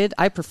seated.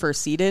 I prefer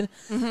seated.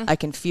 I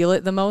can feel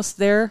it the most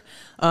there,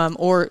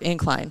 or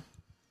incline.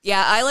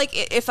 Yeah, I like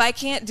it. If I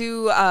can't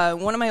do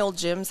one of my old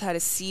gyms had a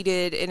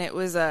seated, and it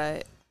was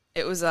a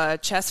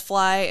chest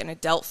fly and a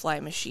delt fly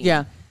machine.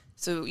 Yeah.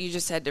 So you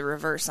just had to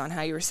reverse on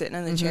how you were sitting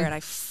in the chair, and I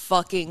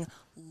fucking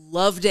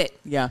loved it.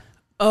 Yeah.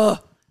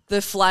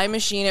 The fly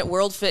machine at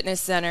World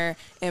Fitness Center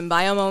in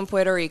Bayamon,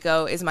 Puerto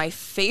Rico is my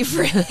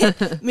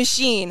favorite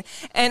machine,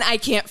 and I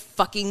can't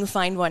fucking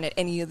find one at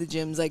any of the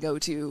gyms I go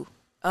to.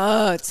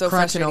 Oh, it's so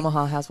Crunch frustrating. in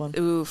Omaha has one.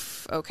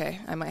 Oof. Okay.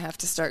 I might have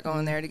to start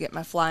going there to get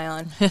my fly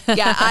on.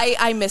 Yeah,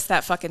 I miss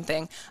that fucking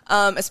thing,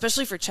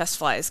 especially for chest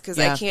flies, because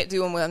I can't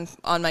do them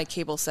on my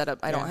cable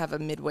setup. I don't have a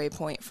midway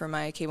point for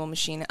my cable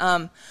machine.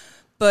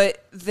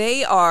 But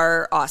they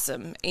are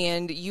awesome,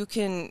 and you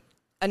can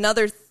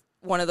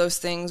one of those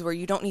things where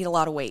you don't need a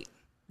lot of weight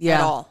at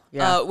all.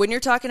 Yeah. When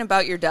you're talking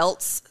about your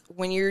delts,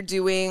 when you're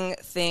doing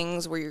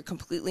things where you're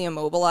completely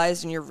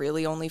immobilized and you're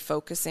really only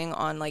focusing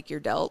on like your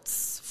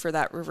delts for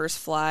that reverse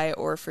fly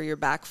or for your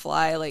back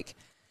fly, like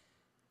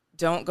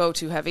don't go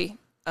too heavy.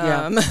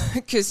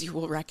 Because you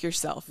will wreck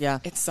yourself. Yeah.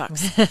 It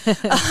sucks.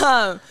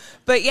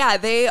 But yeah,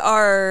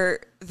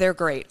 they're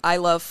great. I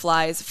love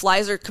flies.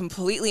 Flies are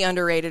completely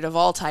underrated of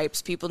all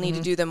types. People need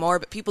to do them more,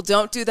 but people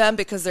don't do them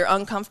because they're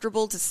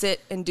uncomfortable to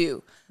sit and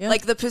do. Yeah.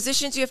 Like the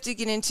positions you have to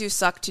get into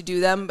suck to do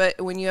them,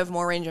 but when you have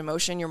more range of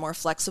motion, you're more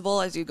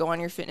flexible as you go on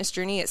your fitness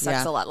journey. It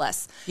sucks a lot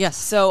less. Yes.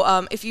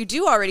 So if you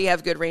do already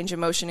have good range of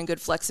motion and good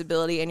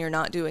flexibility and you're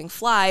not doing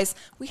flies,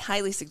 we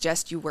highly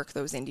suggest you work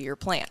those into your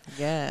plan.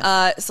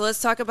 Yeah. So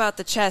let's talk about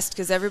the chest,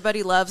 because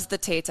everybody loves the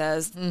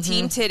tetas.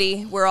 Team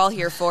titty, we're all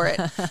here for it.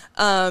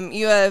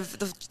 You have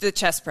the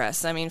chest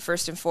press. I mean,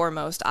 first and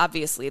foremost,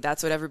 obviously,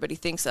 that's what everybody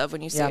thinks of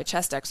when you say a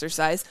chest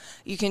exercise.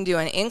 You can do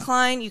an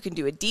incline, you can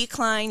do a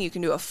decline, you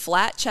can do a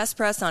flat chest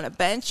press on a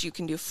bench, you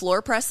can do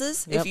floor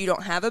presses. If you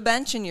don't have a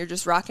bench and you're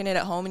just rocking it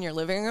at home in your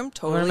living room,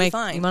 totally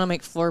fine. You want to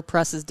make floor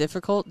presses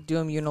difficult? Do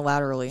them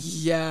unilaterally.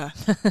 Yeah.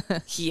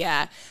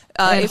 Yeah.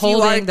 And if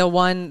holding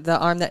the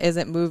arm that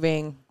isn't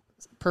moving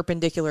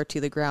perpendicular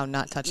to the ground,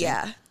 not touching.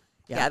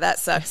 Yeah, that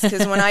sucks,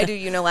 because when I do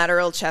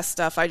unilateral chest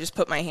stuff, I just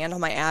put my hand on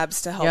my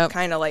abs to help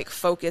kind of like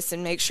focus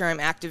and make sure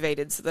I'm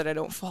activated so that I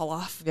don't fall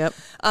off.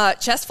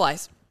 Chest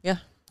flies. Yeah.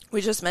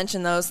 We just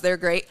mentioned those. They're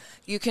great.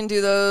 You can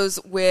do those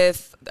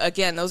with,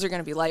 again, those are going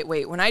to be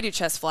lightweight. When I do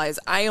chest flies,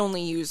 I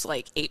only use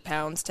like 8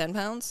 pounds, 10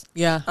 pounds.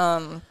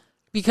 Yeah.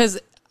 Because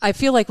I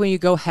feel like when you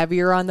go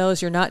heavier on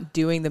those, you're not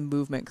doing the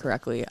movement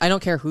correctly. I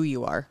don't care who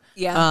you are.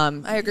 Yeah,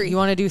 I agree. You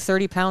want to do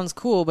 30 pounds,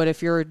 cool, but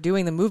if you're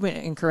doing the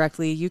movement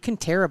incorrectly, you can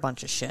tear a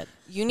bunch of shit.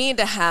 You need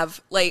to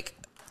have, like...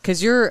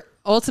 Because you're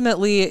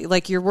ultimately,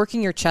 like, you're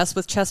working your chest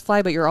with chest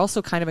fly, but you're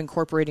also kind of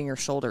incorporating your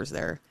shoulders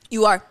there.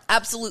 You are,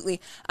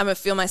 absolutely. I'm going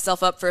to feel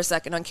myself up for a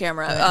second on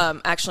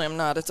camera. Actually, I'm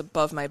not. It's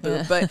above my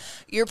boob. But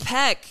your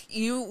pec,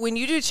 when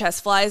you do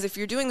chest flies, if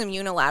you're doing them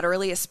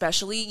unilaterally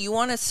especially, you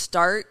want to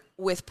start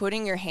with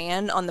putting your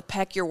hand on the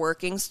pec you're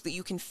working so that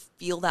you can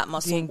feel that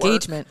muscle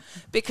engagement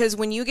work. Because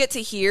when you get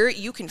to here,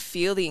 you can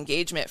feel the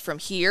engagement from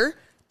here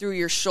through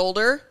your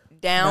shoulder,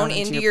 down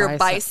into your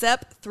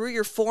bicep, through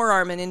your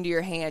forearm and into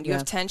your hand. You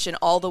have tension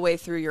all the way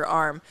through your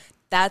arm.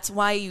 That's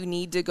why you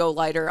need to go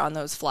lighter on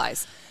those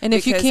flies. And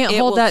if you can't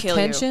hold that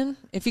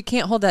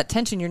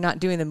tension, you're not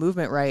doing the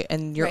movement right,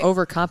 and you're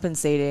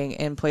overcompensating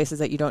in places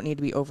that you don't need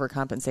to be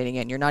overcompensating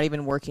in. You're not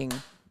even working.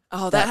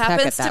 Oh, that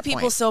happens to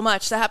people so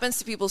much. That happens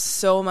to people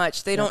so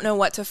much. They don't know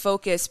what to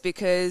focus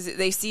because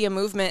they see a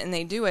movement and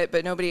they do it,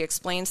 but nobody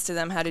explains to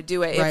them how to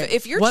do it. Right.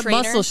 If your what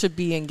trainer, muscle should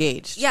be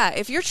engaged? Yeah,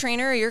 if your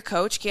trainer or your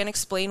coach can't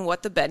explain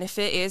what the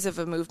benefit is of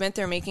a movement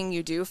they're making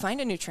you do,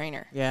 find a new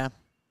trainer. Yeah.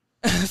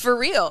 For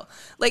real.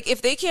 Like,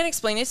 if they can't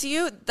explain it to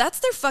you, that's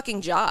their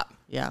fucking job.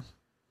 Yeah.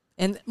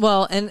 And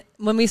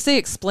when we say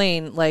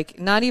explain, like,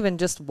 not even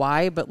just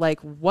why, but like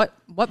what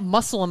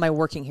muscle am I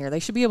working here? They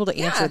should be able to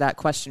answer that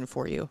question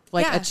for you.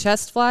 Like a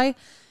chest fly,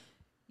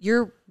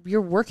 you're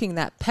working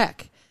that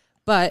pec.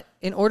 But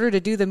in order to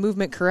do the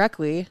movement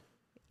correctly,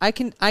 I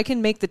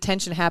can make the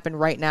tension happen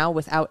right now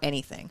without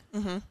anything.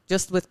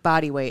 Just with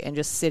body weight and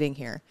just sitting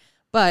here.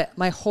 But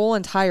my whole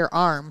entire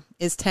arm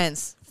is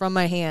tense from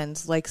my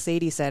hands, like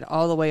Sadie said,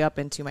 all the way up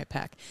into my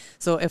pec.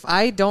 So if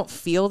I don't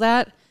feel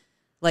that,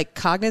 like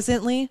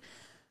cognizantly,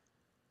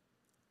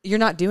 you're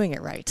not doing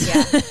it right.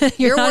 Yeah.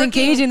 you're not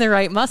engaging the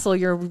right muscle.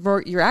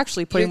 You're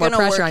actually putting more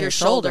pressure on your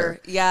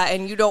shoulder. Yeah,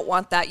 and you don't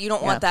want that. You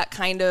don't want that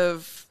kind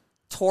of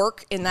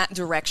torque in that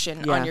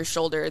direction on your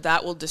shoulder.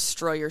 That will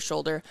destroy your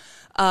shoulder.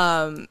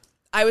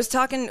 I was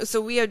talking, so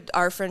we had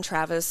our friend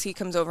Travis, he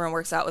comes over and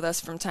works out with us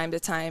from time to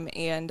time,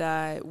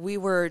 and we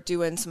were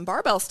doing some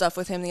barbell stuff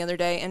with him the other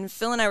day, and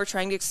Phil and I were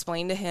trying to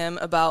explain to him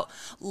about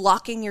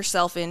locking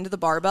yourself into the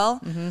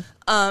barbell,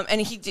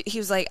 and he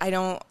was like, I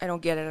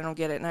don't get it,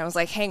 and I was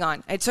like, hang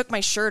on. I took my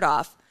shirt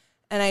off,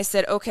 and I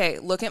said, okay,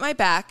 look at my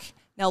back,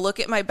 now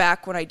look at my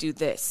back when I do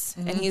this,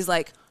 and he's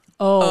like,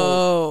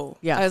 oh,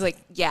 yeah. I was like,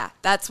 yeah,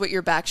 that's what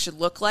your back should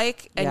look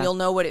like, and you'll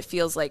know what it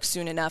feels like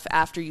soon enough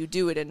after you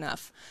do it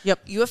enough.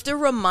 Yep. You have to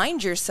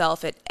remind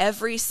yourself at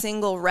every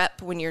single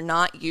rep when you're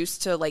not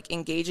used to like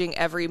engaging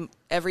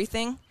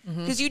everything,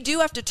 because you do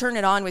have to turn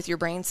it on with your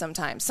brain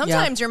sometimes.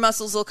 Sometimes your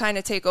muscles will kind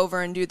of take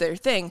over and do their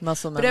thing,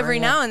 but every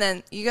now and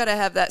then you got to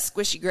have that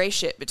squishy gray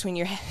shit between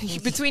your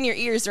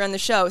ears to run the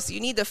show. So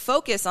you need to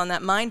focus on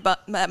that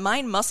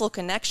mind muscle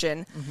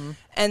connection,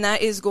 and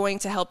that is going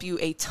to help you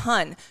a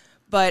ton.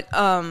 But,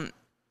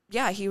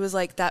 yeah, he was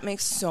like, that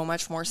makes so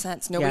much more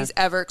sense. Nobody's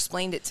ever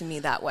explained it to me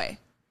that way.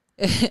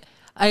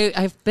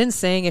 I've been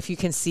saying if you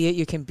can see it,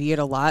 you can be it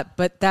a lot.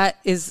 But that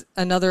is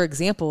another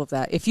example of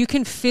that. If you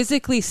can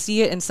physically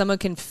see it and someone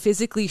can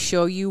physically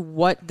show you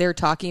what they're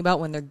talking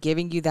about when they're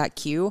giving you that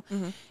cue,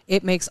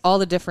 it makes all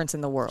the difference in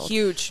the world.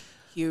 Huge.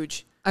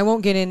 I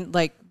won't get in,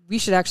 like, we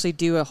should actually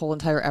do a whole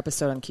entire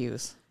episode on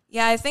cues.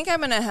 Yeah, I think I'm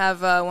going to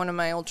have one of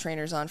my old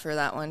trainers on for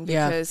that one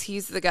because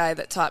he's the guy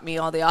that taught me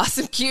all the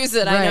awesome cues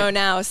that I know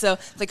now. So,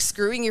 like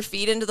screwing your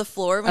feet into the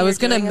floor when I was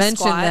going to mention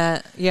squat.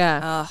 that.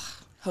 Yeah.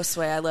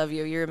 Josue, I love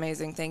you. You're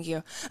amazing. Thank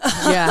you.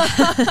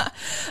 Yeah.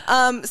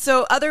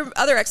 So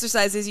other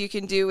exercises you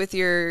can do with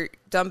your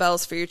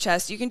dumbbells for your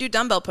chest, you can do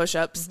dumbbell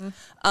push-ups.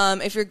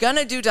 If you're going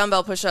to do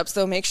dumbbell push-ups,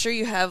 though, make sure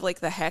you have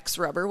like the Hex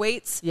rubber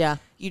weights. Yeah.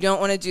 You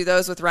don't want to do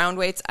those with round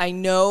weights. I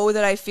know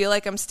that I feel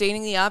like I'm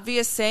stating the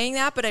obvious saying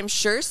that, but I'm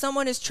sure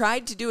someone has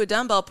tried to do a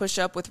dumbbell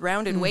push-up with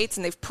rounded weights,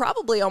 and they've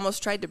probably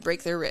almost tried to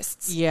break their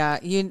wrists. Yeah,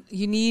 you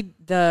need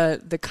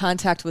the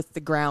contact with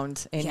the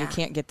ground, and you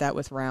can't get that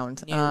with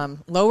round. No.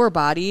 Lower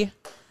body,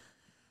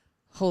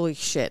 holy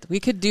shit. We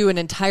could do an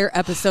entire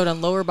episode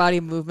on lower body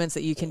movements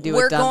that you can do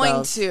with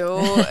dumbbells. We're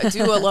going to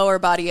do a lower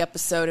body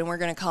episode, and we're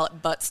going to call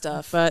it butt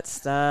stuff. Butt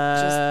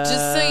stuff.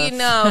 Just so you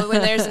know,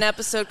 when there's an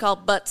episode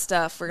called butt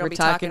stuff, we're going to be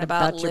talking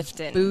about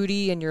lifting. Your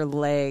booty and your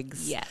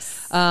legs.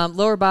 Yes.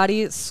 Lower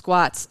body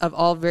squats of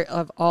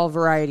all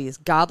varieties.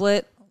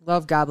 Goblet.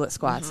 Love goblet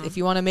squats. If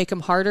you want to make them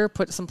harder,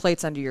 put some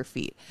plates under your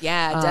feet.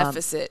 Yeah,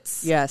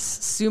 deficits. Yes.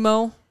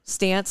 Sumo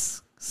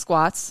stance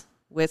squats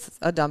with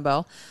a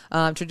dumbbell.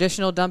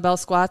 Traditional dumbbell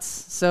squats.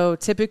 So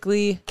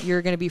typically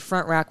you're going to be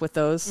front rack with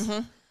those.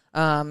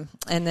 And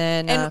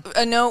then...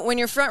 a note, when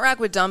you're front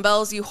rack with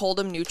dumbbells, you hold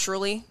them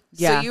neutrally.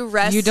 Yeah. So you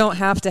rest... You don't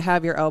have to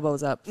have your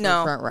elbows up for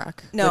front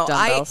rack with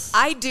dumbbells.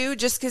 I do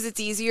just because it's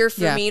easier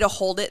for me to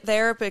hold it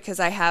there because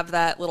I have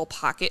that little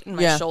pocket in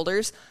my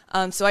shoulders.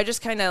 So I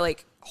just kind of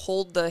like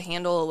hold the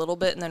handle a little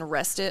bit and then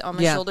rest it on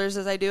my shoulders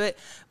as I do it.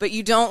 But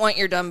you don't want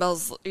your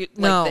dumbbells like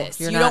this.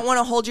 You don't want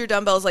to hold your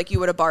dumbbells like you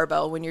would a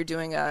barbell when you're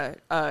doing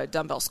a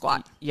dumbbell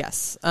squat.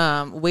 Yes.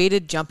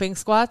 Weighted jumping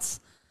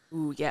squats.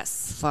 Ooh,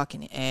 yes.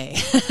 Fucking A.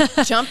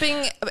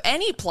 Jumping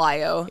any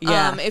plyo.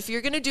 Yeah. If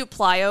you're going to do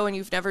plyo and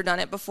you've never done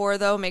it before,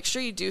 though, make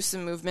sure you do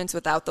some movements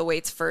without the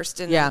weights first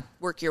and then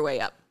work your way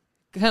up.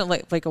 Kind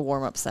of like a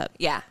warm-up set.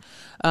 Yeah.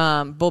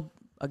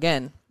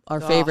 Again, our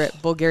favorite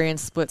Bulgarian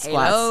split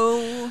squats.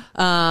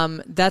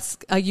 Hello. That's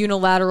a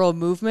unilateral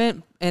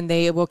movement, and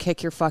they will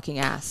kick your fucking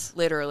ass.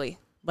 Literally.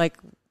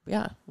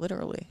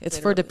 Literally. It's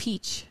for the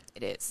peach.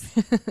 It is.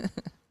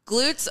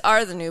 Glutes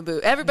are the new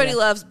boobs. Everybody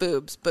loves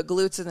boobs, but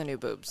glutes are the new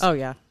boobs. Oh,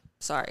 yeah.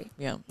 Sorry.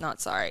 Yeah.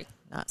 Not sorry.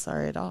 Not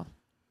sorry at all.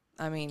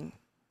 I mean,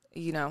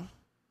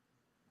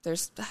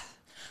 there's...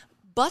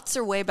 Butts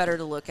are way better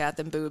to look at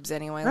than boobs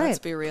anyway. Right. Let's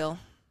be real.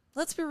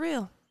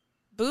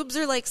 Boobs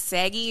are like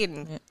saggy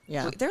and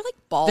they're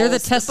like balls. They're the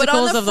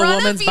testicles of the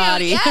woman's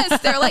body.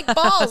 Yes, they're like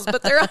balls,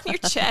 but they're on your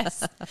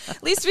chest.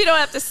 At least we don't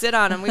have to sit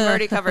on them. We've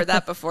already covered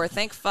that before.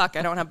 Thank fuck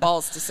I don't have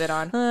balls to sit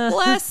on.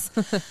 Bless.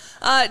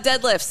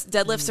 Deadlifts.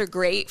 Deadlifts are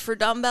great for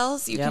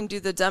dumbbells. You can do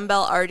the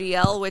dumbbell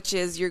RDL, which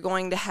is you're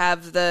going to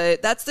have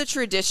that's the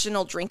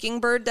traditional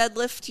drinking bird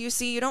deadlift you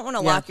see. You don't want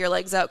to lock your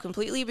legs out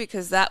completely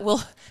because that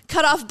will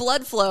cut off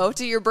blood flow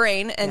to your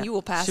brain and you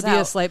will pass out. Should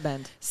be a slight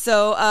bend.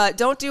 So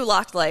don't do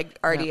locked leg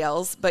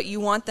RDLs, but you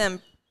want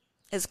them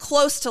as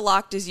close to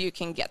locked as you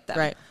can get them.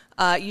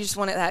 Right. You just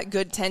want that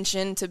good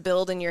tension to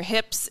build in your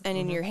hips and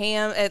in your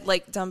ham.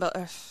 Like dumbbell,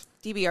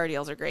 DB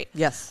RDLs are great.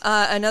 Yes.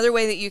 Another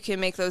way that you can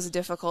make those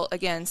difficult,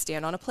 again,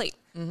 stand on a plate.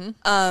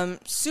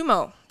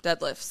 Sumo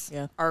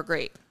deadlifts are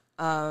great.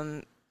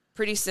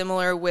 Pretty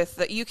similar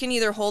with you can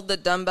either hold the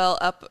dumbbell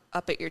up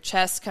at your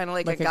chest, kind of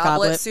like a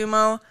goblet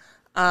sumo.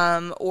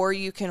 Or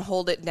you can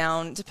hold it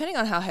down, depending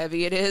on how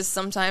heavy it is.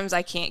 Sometimes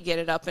I can't get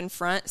it up in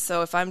front.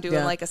 So if I'm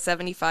doing like a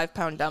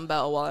 75-pound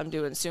dumbbell while I'm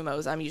doing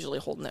sumos, I'm usually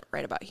holding it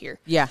right about here.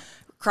 Yeah.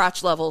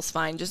 Crotch level's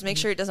fine. Just make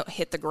sure it doesn't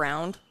hit the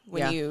ground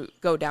when you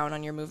go down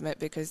on your movement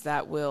because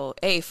that will,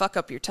 A, fuck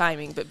up your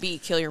timing, but B,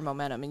 kill your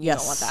momentum, and you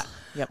don't want that.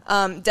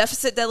 Yep.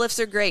 Deficit deadlifts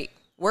are great.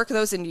 Work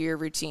those into your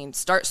routine.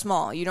 Start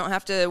small. You don't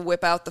have to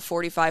whip out the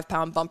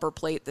 45-pound bumper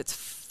plate that's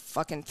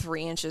fucking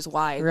 3 inches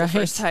wide the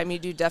first time you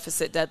do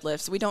deficit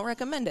deadlifts. We don't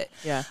recommend it.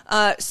 Yeah.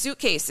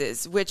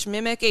 Suitcases, which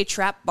mimic a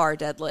trap bar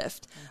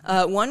deadlift.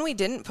 One we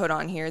didn't put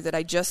on here that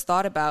I just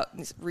thought about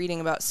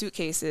reading about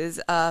suitcases,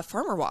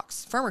 farmer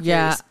walks, farmer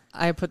carries.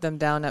 I put them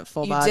down at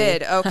full You body.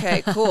 did?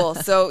 Okay, cool.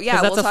 So,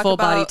 yeah, that's we'll a talk full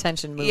about body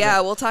tension movement.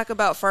 Yeah, we'll talk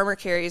about farmer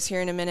carries here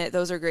in a minute.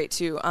 Those are great,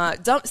 too.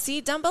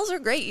 Dumbbells are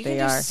great. You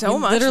can do so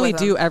much literally with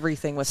do them.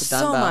 everything with the So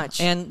dumbbell.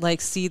 much. And, like,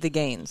 see the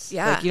gains.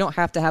 Yeah. Like, you don't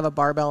have to have a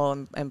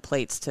barbell and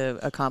plates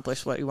to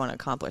accomplish what you want to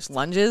accomplish.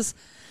 Lunges,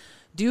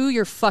 do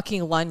your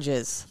fucking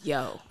lunges.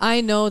 Yo.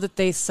 I know that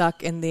they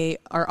suck and they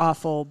are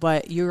awful,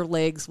 but your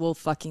legs will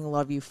fucking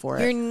love you for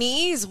it. Your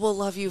knees will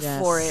love you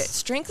Yes. for it.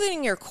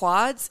 Strengthening your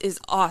quads is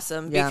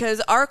awesome Yeah. because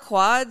our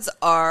quads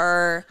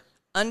are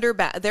they're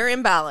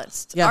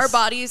imbalanced. Yes.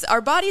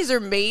 Our bodies are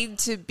made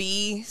to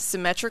be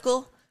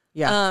symmetrical.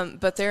 Yeah.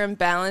 But they're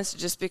imbalanced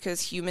just because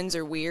humans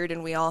are weird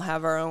and we all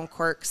have our own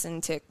quirks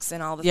and ticks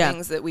and all the Yeah.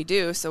 things that we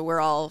do. So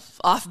we're all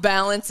off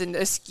balance and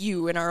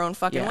askew in our own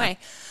fucking way.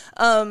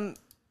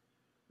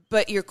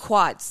 But your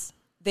quads,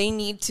 they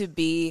need to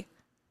be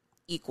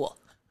equal.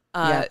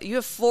 You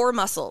have 4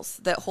 muscles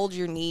that hold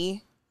your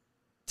knee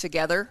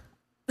together,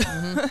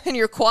 and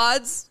your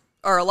quads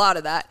are a lot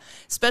of that,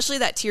 especially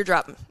that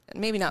teardrop.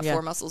 Maybe not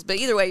 4 muscles, but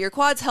either way, your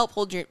quads help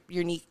hold your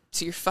knee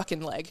to your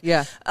fucking leg.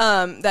 Yeah.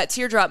 That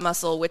teardrop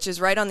muscle, which is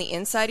right on the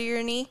inside of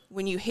your knee,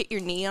 when you hit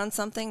your knee on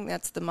something,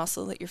 that's the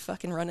muscle that you're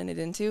fucking running it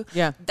into.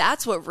 Yeah.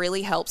 That's what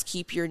really helps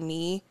keep your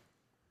knee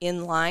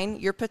in line.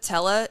 Your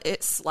patella,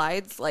 it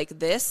slides like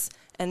this,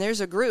 and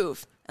there's a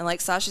groove. And like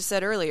Sasha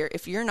said earlier,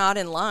 if you're not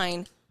in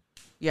line,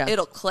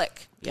 it'll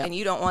click. Yep. And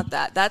you don't want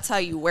that. That's how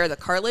you wear the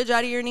cartilage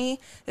out of your knee.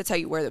 That's how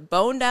you wear the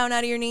bone down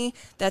out of your knee.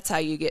 That's how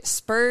you get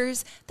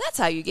spurs. That's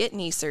how you get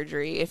knee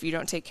surgery if you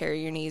don't take care of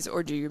your knees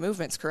or do your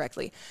movements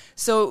correctly.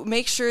 So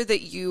make sure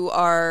that you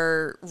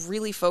are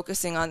really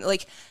focusing on,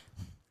 like,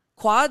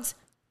 quads.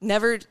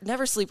 Never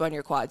sleep on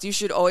your quads. You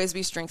should always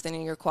be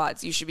strengthening your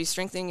quads. You should be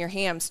strengthening your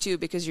hams too,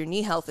 because your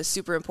knee health is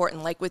super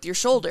important. Like with your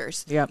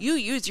shoulders, you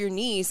use your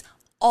knees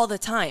all the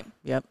time.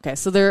 Yep. Okay.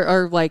 So there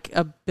are like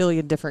a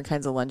billion different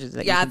kinds of lunges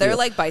that you can they're do.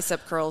 like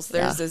bicep curls.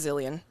 There's a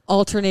zillion.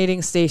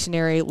 Alternating,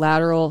 stationary,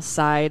 lateral,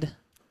 side,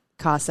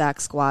 Cossack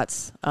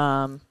squats.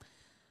 Look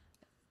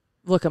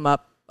them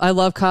up. I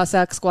love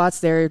Cossack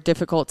squats. They're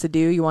difficult to do.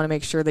 You want to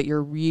make sure that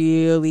you're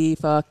really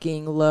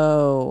fucking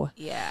low.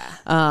 Yeah.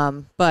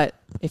 But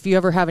if you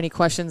ever have any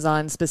questions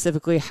on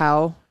specifically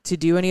how to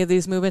do any of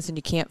these movements and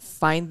you can't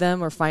find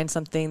them or find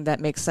something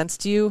that makes sense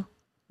to you,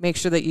 make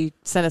sure that you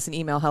send us an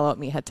email,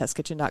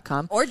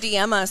 hello@meatheadtestkitchen.com. Or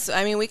DM us.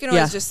 I mean, we can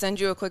always just send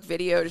you a quick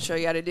video to show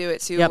you how to do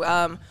it, too.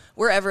 Yep.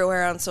 We're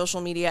everywhere on social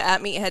media,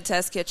 at Meathead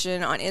Test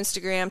Kitchen, on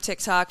Instagram,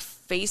 TikTok,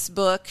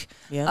 Facebook,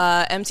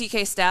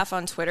 MTK Staff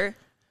on Twitter.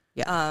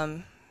 Yeah.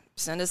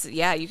 Send us,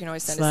 you can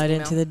always send us Slide an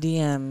email. into the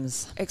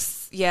DMs.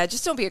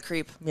 Just don't be a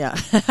creep. Yeah.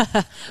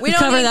 We We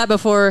covered that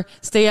before.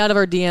 Stay out of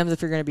our DMs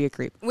if you're going to be a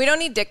creep. We don't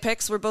need dick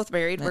pics. We're both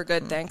married. We're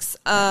good, thanks.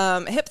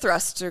 Hip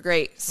thrusts are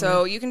great.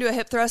 So you can do a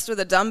hip thrust with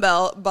a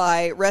dumbbell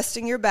by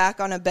resting your back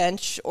on a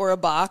bench or a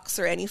box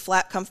or any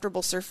flat,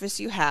 comfortable surface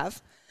you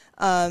have.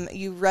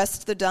 You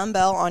rest the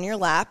dumbbell on your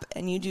lap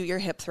and you do your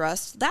hip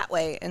thrust that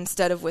way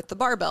instead of with the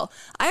barbell.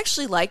 I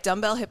actually like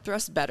dumbbell hip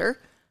thrusts better.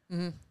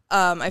 Mm-hmm.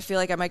 I feel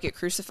like I might get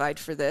crucified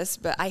for this,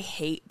 but I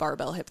hate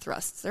barbell hip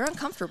thrusts. They're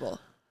uncomfortable.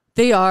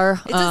 They are.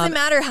 It doesn't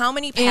matter how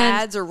many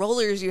pads or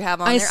rollers you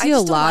have on I there. see I a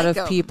just don't lot like of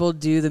them. people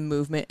do the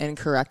movement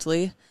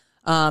incorrectly.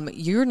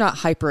 You're not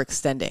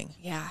hyperextending.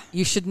 Yeah.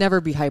 You should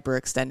never be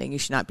hyperextending. You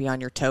should not be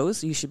on your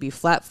toes. You should be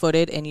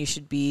flat-footed, and you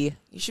should be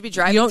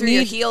driving through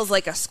your heels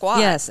like a squat.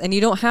 Yes, and you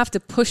don't have to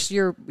push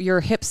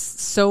your hips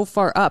so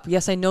far up.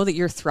 Yes, I know that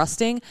you're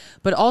thrusting,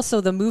 but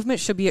also the movement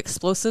should be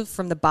explosive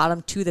from the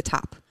bottom to the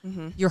top.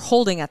 Mm-hmm. You're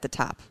holding at the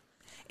top.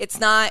 It's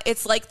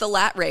like the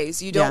lat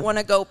raise. You don't want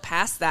to go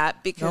past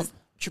that because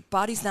your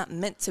body's not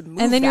meant to move.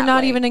 And then you're that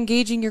not way. even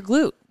engaging your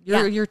glute.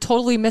 You're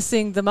totally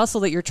missing the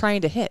muscle that you're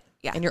trying to hit.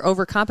 Yeah. And you're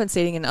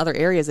overcompensating in other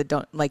areas that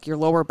don't, like your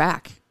lower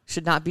back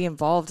should not be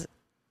involved.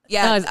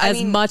 Yeah,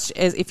 as much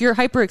as if you're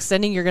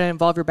hyperextending, you're going to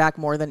involve your back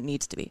more than it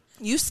needs to be.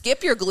 You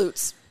skip your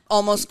glutes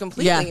almost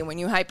completely when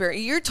you hyper.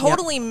 You're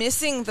totally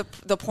missing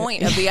the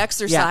point of the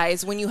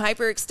exercise when you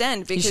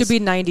hyperextend. Because you should be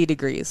 90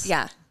 degrees.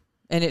 Yeah.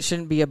 And it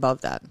shouldn't be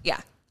above that.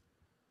 Yeah.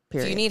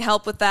 Period. If you need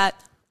help with that,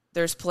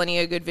 there's plenty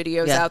of good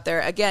videos out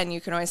there. Again, you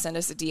can always send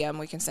us a DM.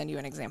 We can send you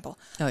an example.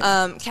 Oh,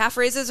 yeah. Calf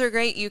raises are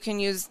great. You can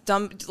use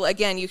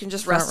you can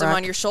just rest them rack.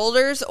 on your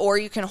shoulders or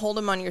you can hold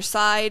them on your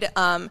side.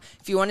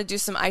 If you want to do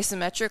some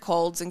isometric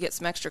holds and get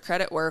some extra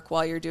credit work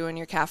while you're doing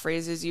your calf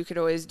raises, you could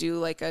always do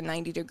like a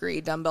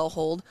 90-degree dumbbell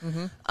hold.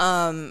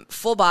 Mm-hmm.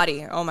 Full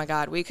body. Oh my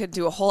God. We could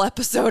do a whole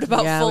episode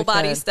about full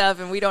body stuff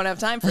and we don't have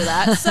time for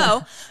that.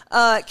 So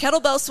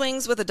kettlebell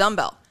swings with a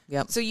dumbbell.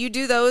 Yep. So you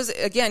do those,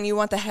 again, you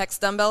want the hex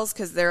dumbbells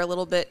because they're a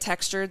little bit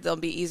textured. They'll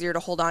be easier to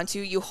hold on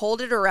to. You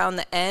hold it around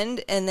the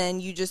end, and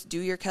then you just do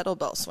your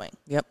kettlebell swing.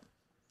 Yep.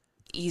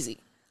 Easy.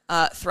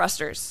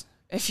 Thrusters.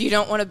 If you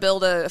don't want to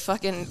build a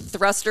fucking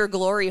thruster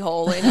glory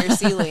hole in your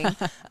ceiling,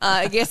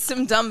 get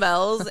some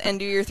dumbbells and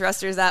do your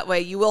thrusters that way.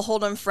 You will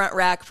hold them front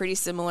rack, pretty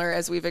similar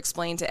as we've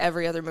explained to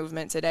every other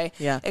movement today.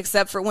 Yeah.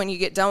 Except for when you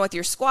get done with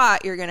your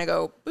squat, you're going to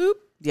go boop.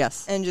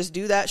 Yes. And just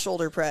do that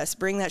shoulder press.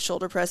 Bring that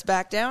shoulder press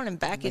back down and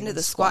back into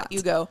the squat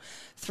you go.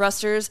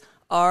 Thrusters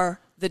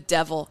are the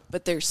devil,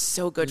 but they're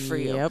so good for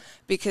you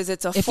because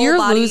it's a full body. If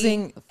you're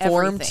losing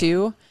form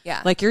too,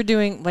 like you're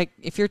doing, like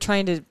if you're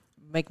trying to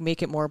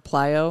make it more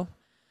plyo,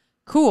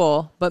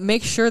 cool, but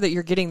make sure that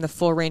you're getting the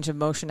full range of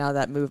motion out of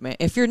that movement.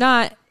 If you're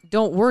not,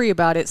 don't worry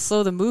about it.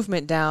 Slow the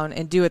movement down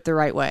and do it the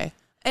right way.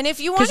 And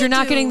if you want, because you're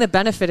not getting the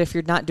benefit if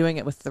you're not doing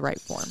it with the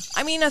right form.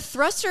 I mean, a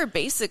thruster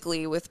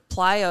basically with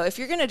plyo. If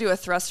you're going to do a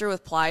thruster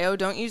with plyo,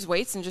 don't use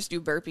weights and just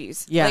do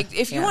burpees. Yeah. Like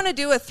if you want to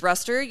do a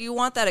thruster, you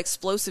want that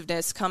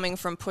explosiveness coming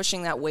from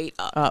pushing that weight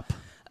up.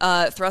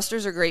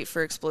 Thrusters are great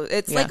for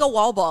It's like a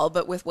wall ball,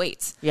 but with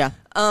weights. Yeah.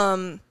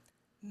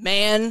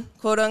 Man,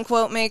 quote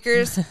unquote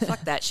makers.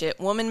 Fuck that shit.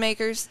 Woman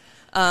makers.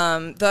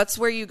 That's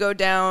where you go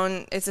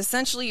down. It's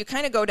essentially you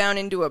kind of go down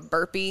into a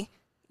burpee.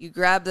 You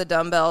grab the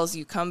dumbbells,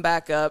 you come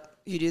back up,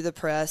 you do the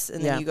press,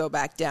 and then you go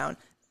back down.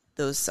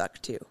 Those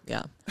suck too.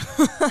 Yeah.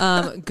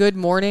 Good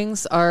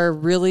mornings are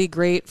really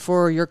great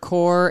for your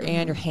core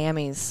and your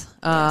hammies.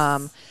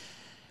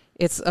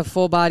 It's a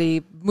full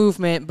body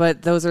movement,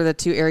 but those are the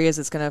two areas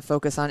it's going to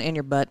focus on, and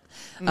your butt.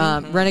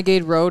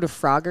 Renegade row to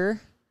Frogger.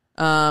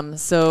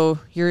 So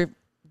you're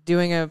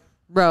doing a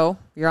row,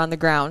 you're on the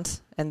ground,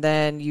 and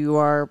then you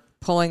are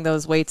pulling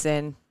those weights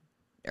in,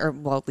 or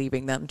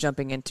leaving them,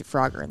 jumping into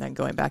Frogger, and then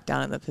going back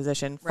down in the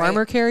position. Right.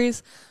 Farmer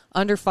carries,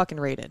 under fucking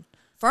rated.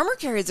 Farmer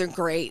carries are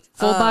great.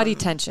 Full body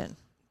tension.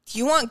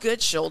 You want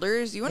good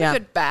shoulders. You want a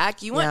good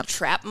back. You want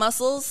trap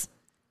muscles.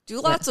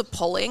 Do lots of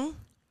pulling.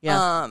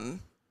 Yeah.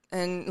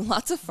 And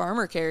lots of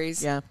farmer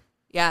carries. Yeah.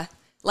 Yeah.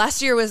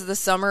 Last year was the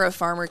summer of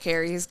farmer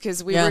carries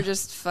because we were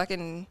just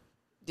fucking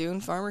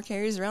doing farmer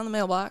carries around the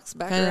mailbox,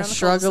 back kind around of the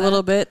shrug cul-de-sac. a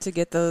little bit to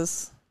get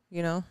those,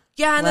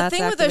 Yeah, and the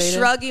thing activated. with a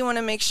shrug, you want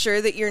to make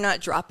sure that you're not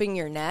dropping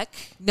your neck.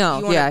 No,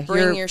 you want to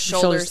bring your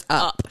shoulders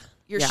up.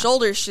 Your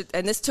shoulders should,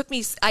 and this took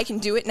me. I can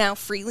do it now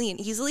freely and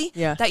easily.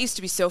 Yeah, that used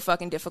to be so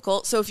fucking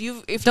difficult. So if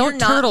don't you're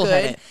not turtle good,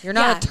 head it. You're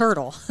not a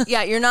turtle.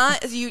 Yeah, you're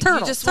not. You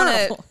just want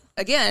to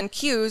again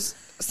cues.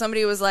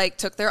 Somebody was like,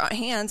 took their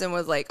hands and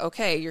was like,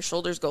 okay, your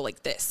shoulders go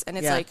like this, and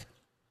it's like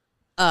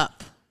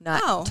up,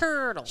 not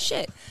turtle.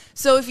 Shit.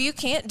 So if you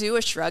can't do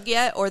a shrug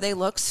yet, or they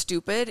look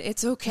stupid,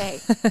 it's okay.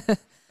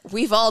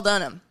 We've all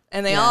done them.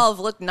 And they all have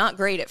looked not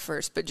great at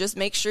first, but just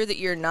make sure that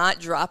you're not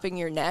dropping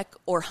your neck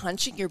or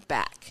hunching your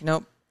back.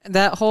 Nope.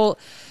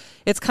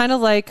 It's kind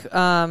of like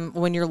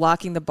when you're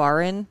locking the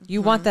bar in,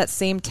 you want that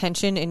same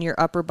tension in your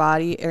upper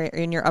body, or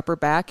in your upper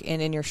back,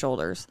 and in your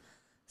shoulders.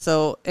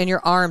 So, and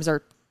your arms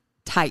are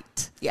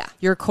tight. Yeah.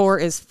 Your core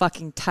is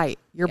fucking tight.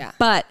 Your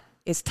butt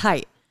is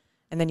tight.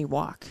 And then you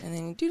walk. And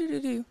then you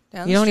do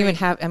down you don't even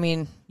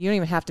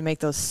have to make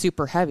those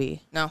super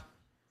heavy. No.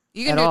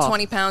 You can do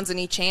 20 pounds in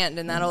each hand,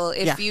 and that'll,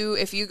 if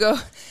you go,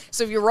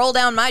 so if you roll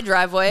down my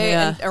driveway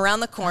and around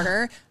the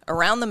corner,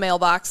 around the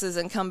mailboxes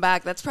and come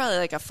back, that's probably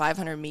like a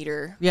 500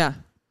 meter. Yeah.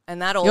 And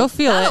you'll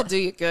feel that'll it. do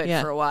you good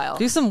for a while.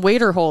 Do some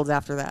waiter holds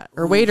after that,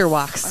 or waiter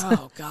walks.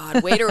 Oh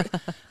God.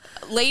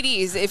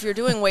 Ladies, if you're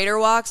doing waiter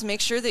walks,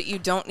 make sure that you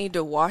don't need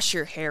to wash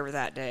your hair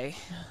that day.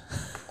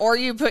 Or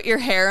you put your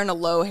hair in a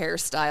low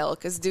hairstyle,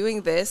 because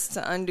doing this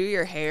to undo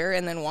your hair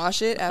and then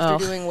wash it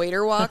after doing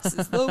waiter walks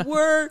is the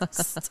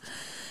worst.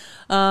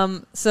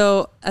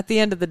 So at the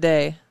end of the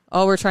day,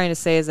 all we're trying to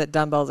say is that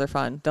dumbbells are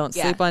fun. Don't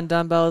sleep on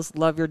dumbbells.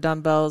 Love your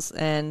dumbbells.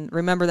 And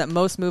remember that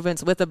most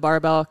movements with a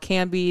barbell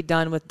can be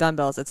done with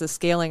dumbbells. It's a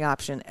scaling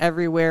option.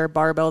 Everywhere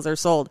barbells are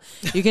sold.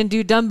 You can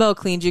do dumbbell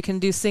cleans. You can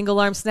do single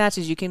arm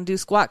snatches. You can do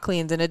squat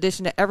cleans in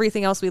addition to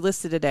everything else we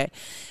listed today.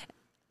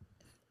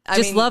 I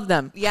mean, love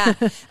them. Yeah.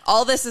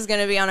 All this is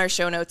going to be on our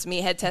show notes,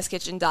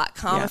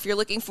 meatheadtestkitchen.com. Yeah. If you're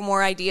looking for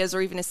more ideas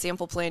or even a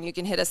sample plan, you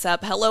can hit us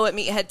up. Hello at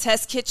Meathead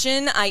Test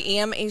Kitchen. I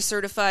am a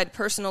certified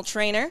personal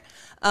trainer.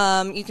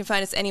 You can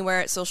find us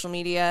anywhere at social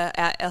media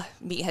at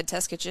Meathead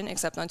Test Kitchen,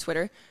 except on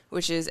Twitter,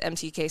 which is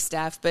MTK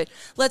Staff. But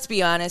let's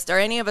be honest, are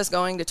any of us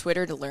going to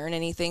Twitter to learn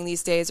anything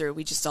these days, or are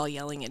we just all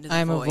yelling into the void?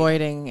 I'm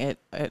avoiding it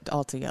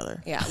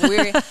altogether. Yeah,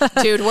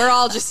 we're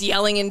all just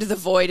yelling into the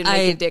void and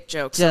making dick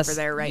jokes over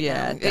there right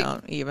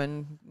now.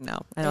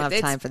 I don't have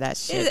time for that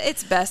shit.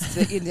 It's best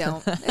that you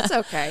don't. It's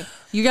okay.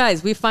 You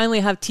guys, we finally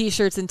have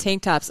t-shirts and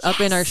tank tops up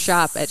in our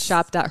shop at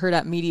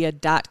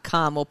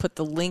shop.her.media.com. We'll put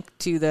the link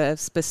to the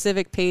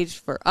specific page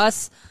for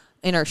us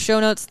in our show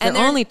notes. They're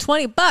only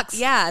 $20.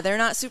 Yeah, they're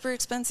not super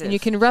expensive. And you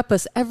can rep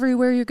us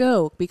everywhere you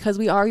go because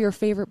we are your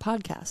favorite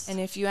podcast. And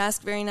if you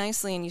ask very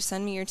nicely and you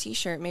send me your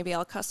t-shirt, maybe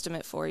I'll custom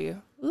it for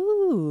you.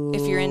 Ooh.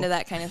 If you're into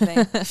that kind of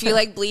thing. If you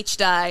like bleach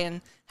dye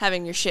and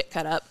having your shit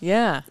cut up.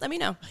 Yeah. Let me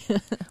know.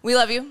 We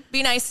love you.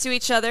 Be nice to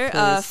each other.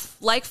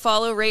 Like,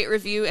 follow, rate,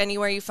 review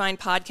anywhere you find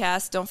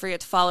podcasts. Don't forget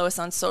to follow us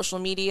on social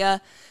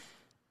media.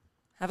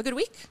 Have a good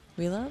week.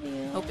 We love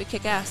you. Hope you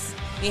kick ass.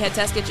 Meathead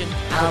Test Kitchen.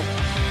 Out.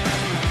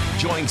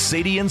 Join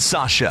Sadie and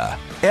Sasha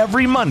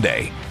every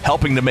Monday,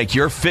 helping to make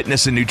your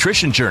fitness and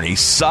nutrition journey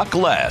suck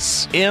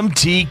less.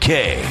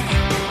 MTK.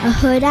 A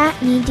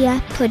Huda Media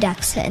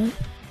Production.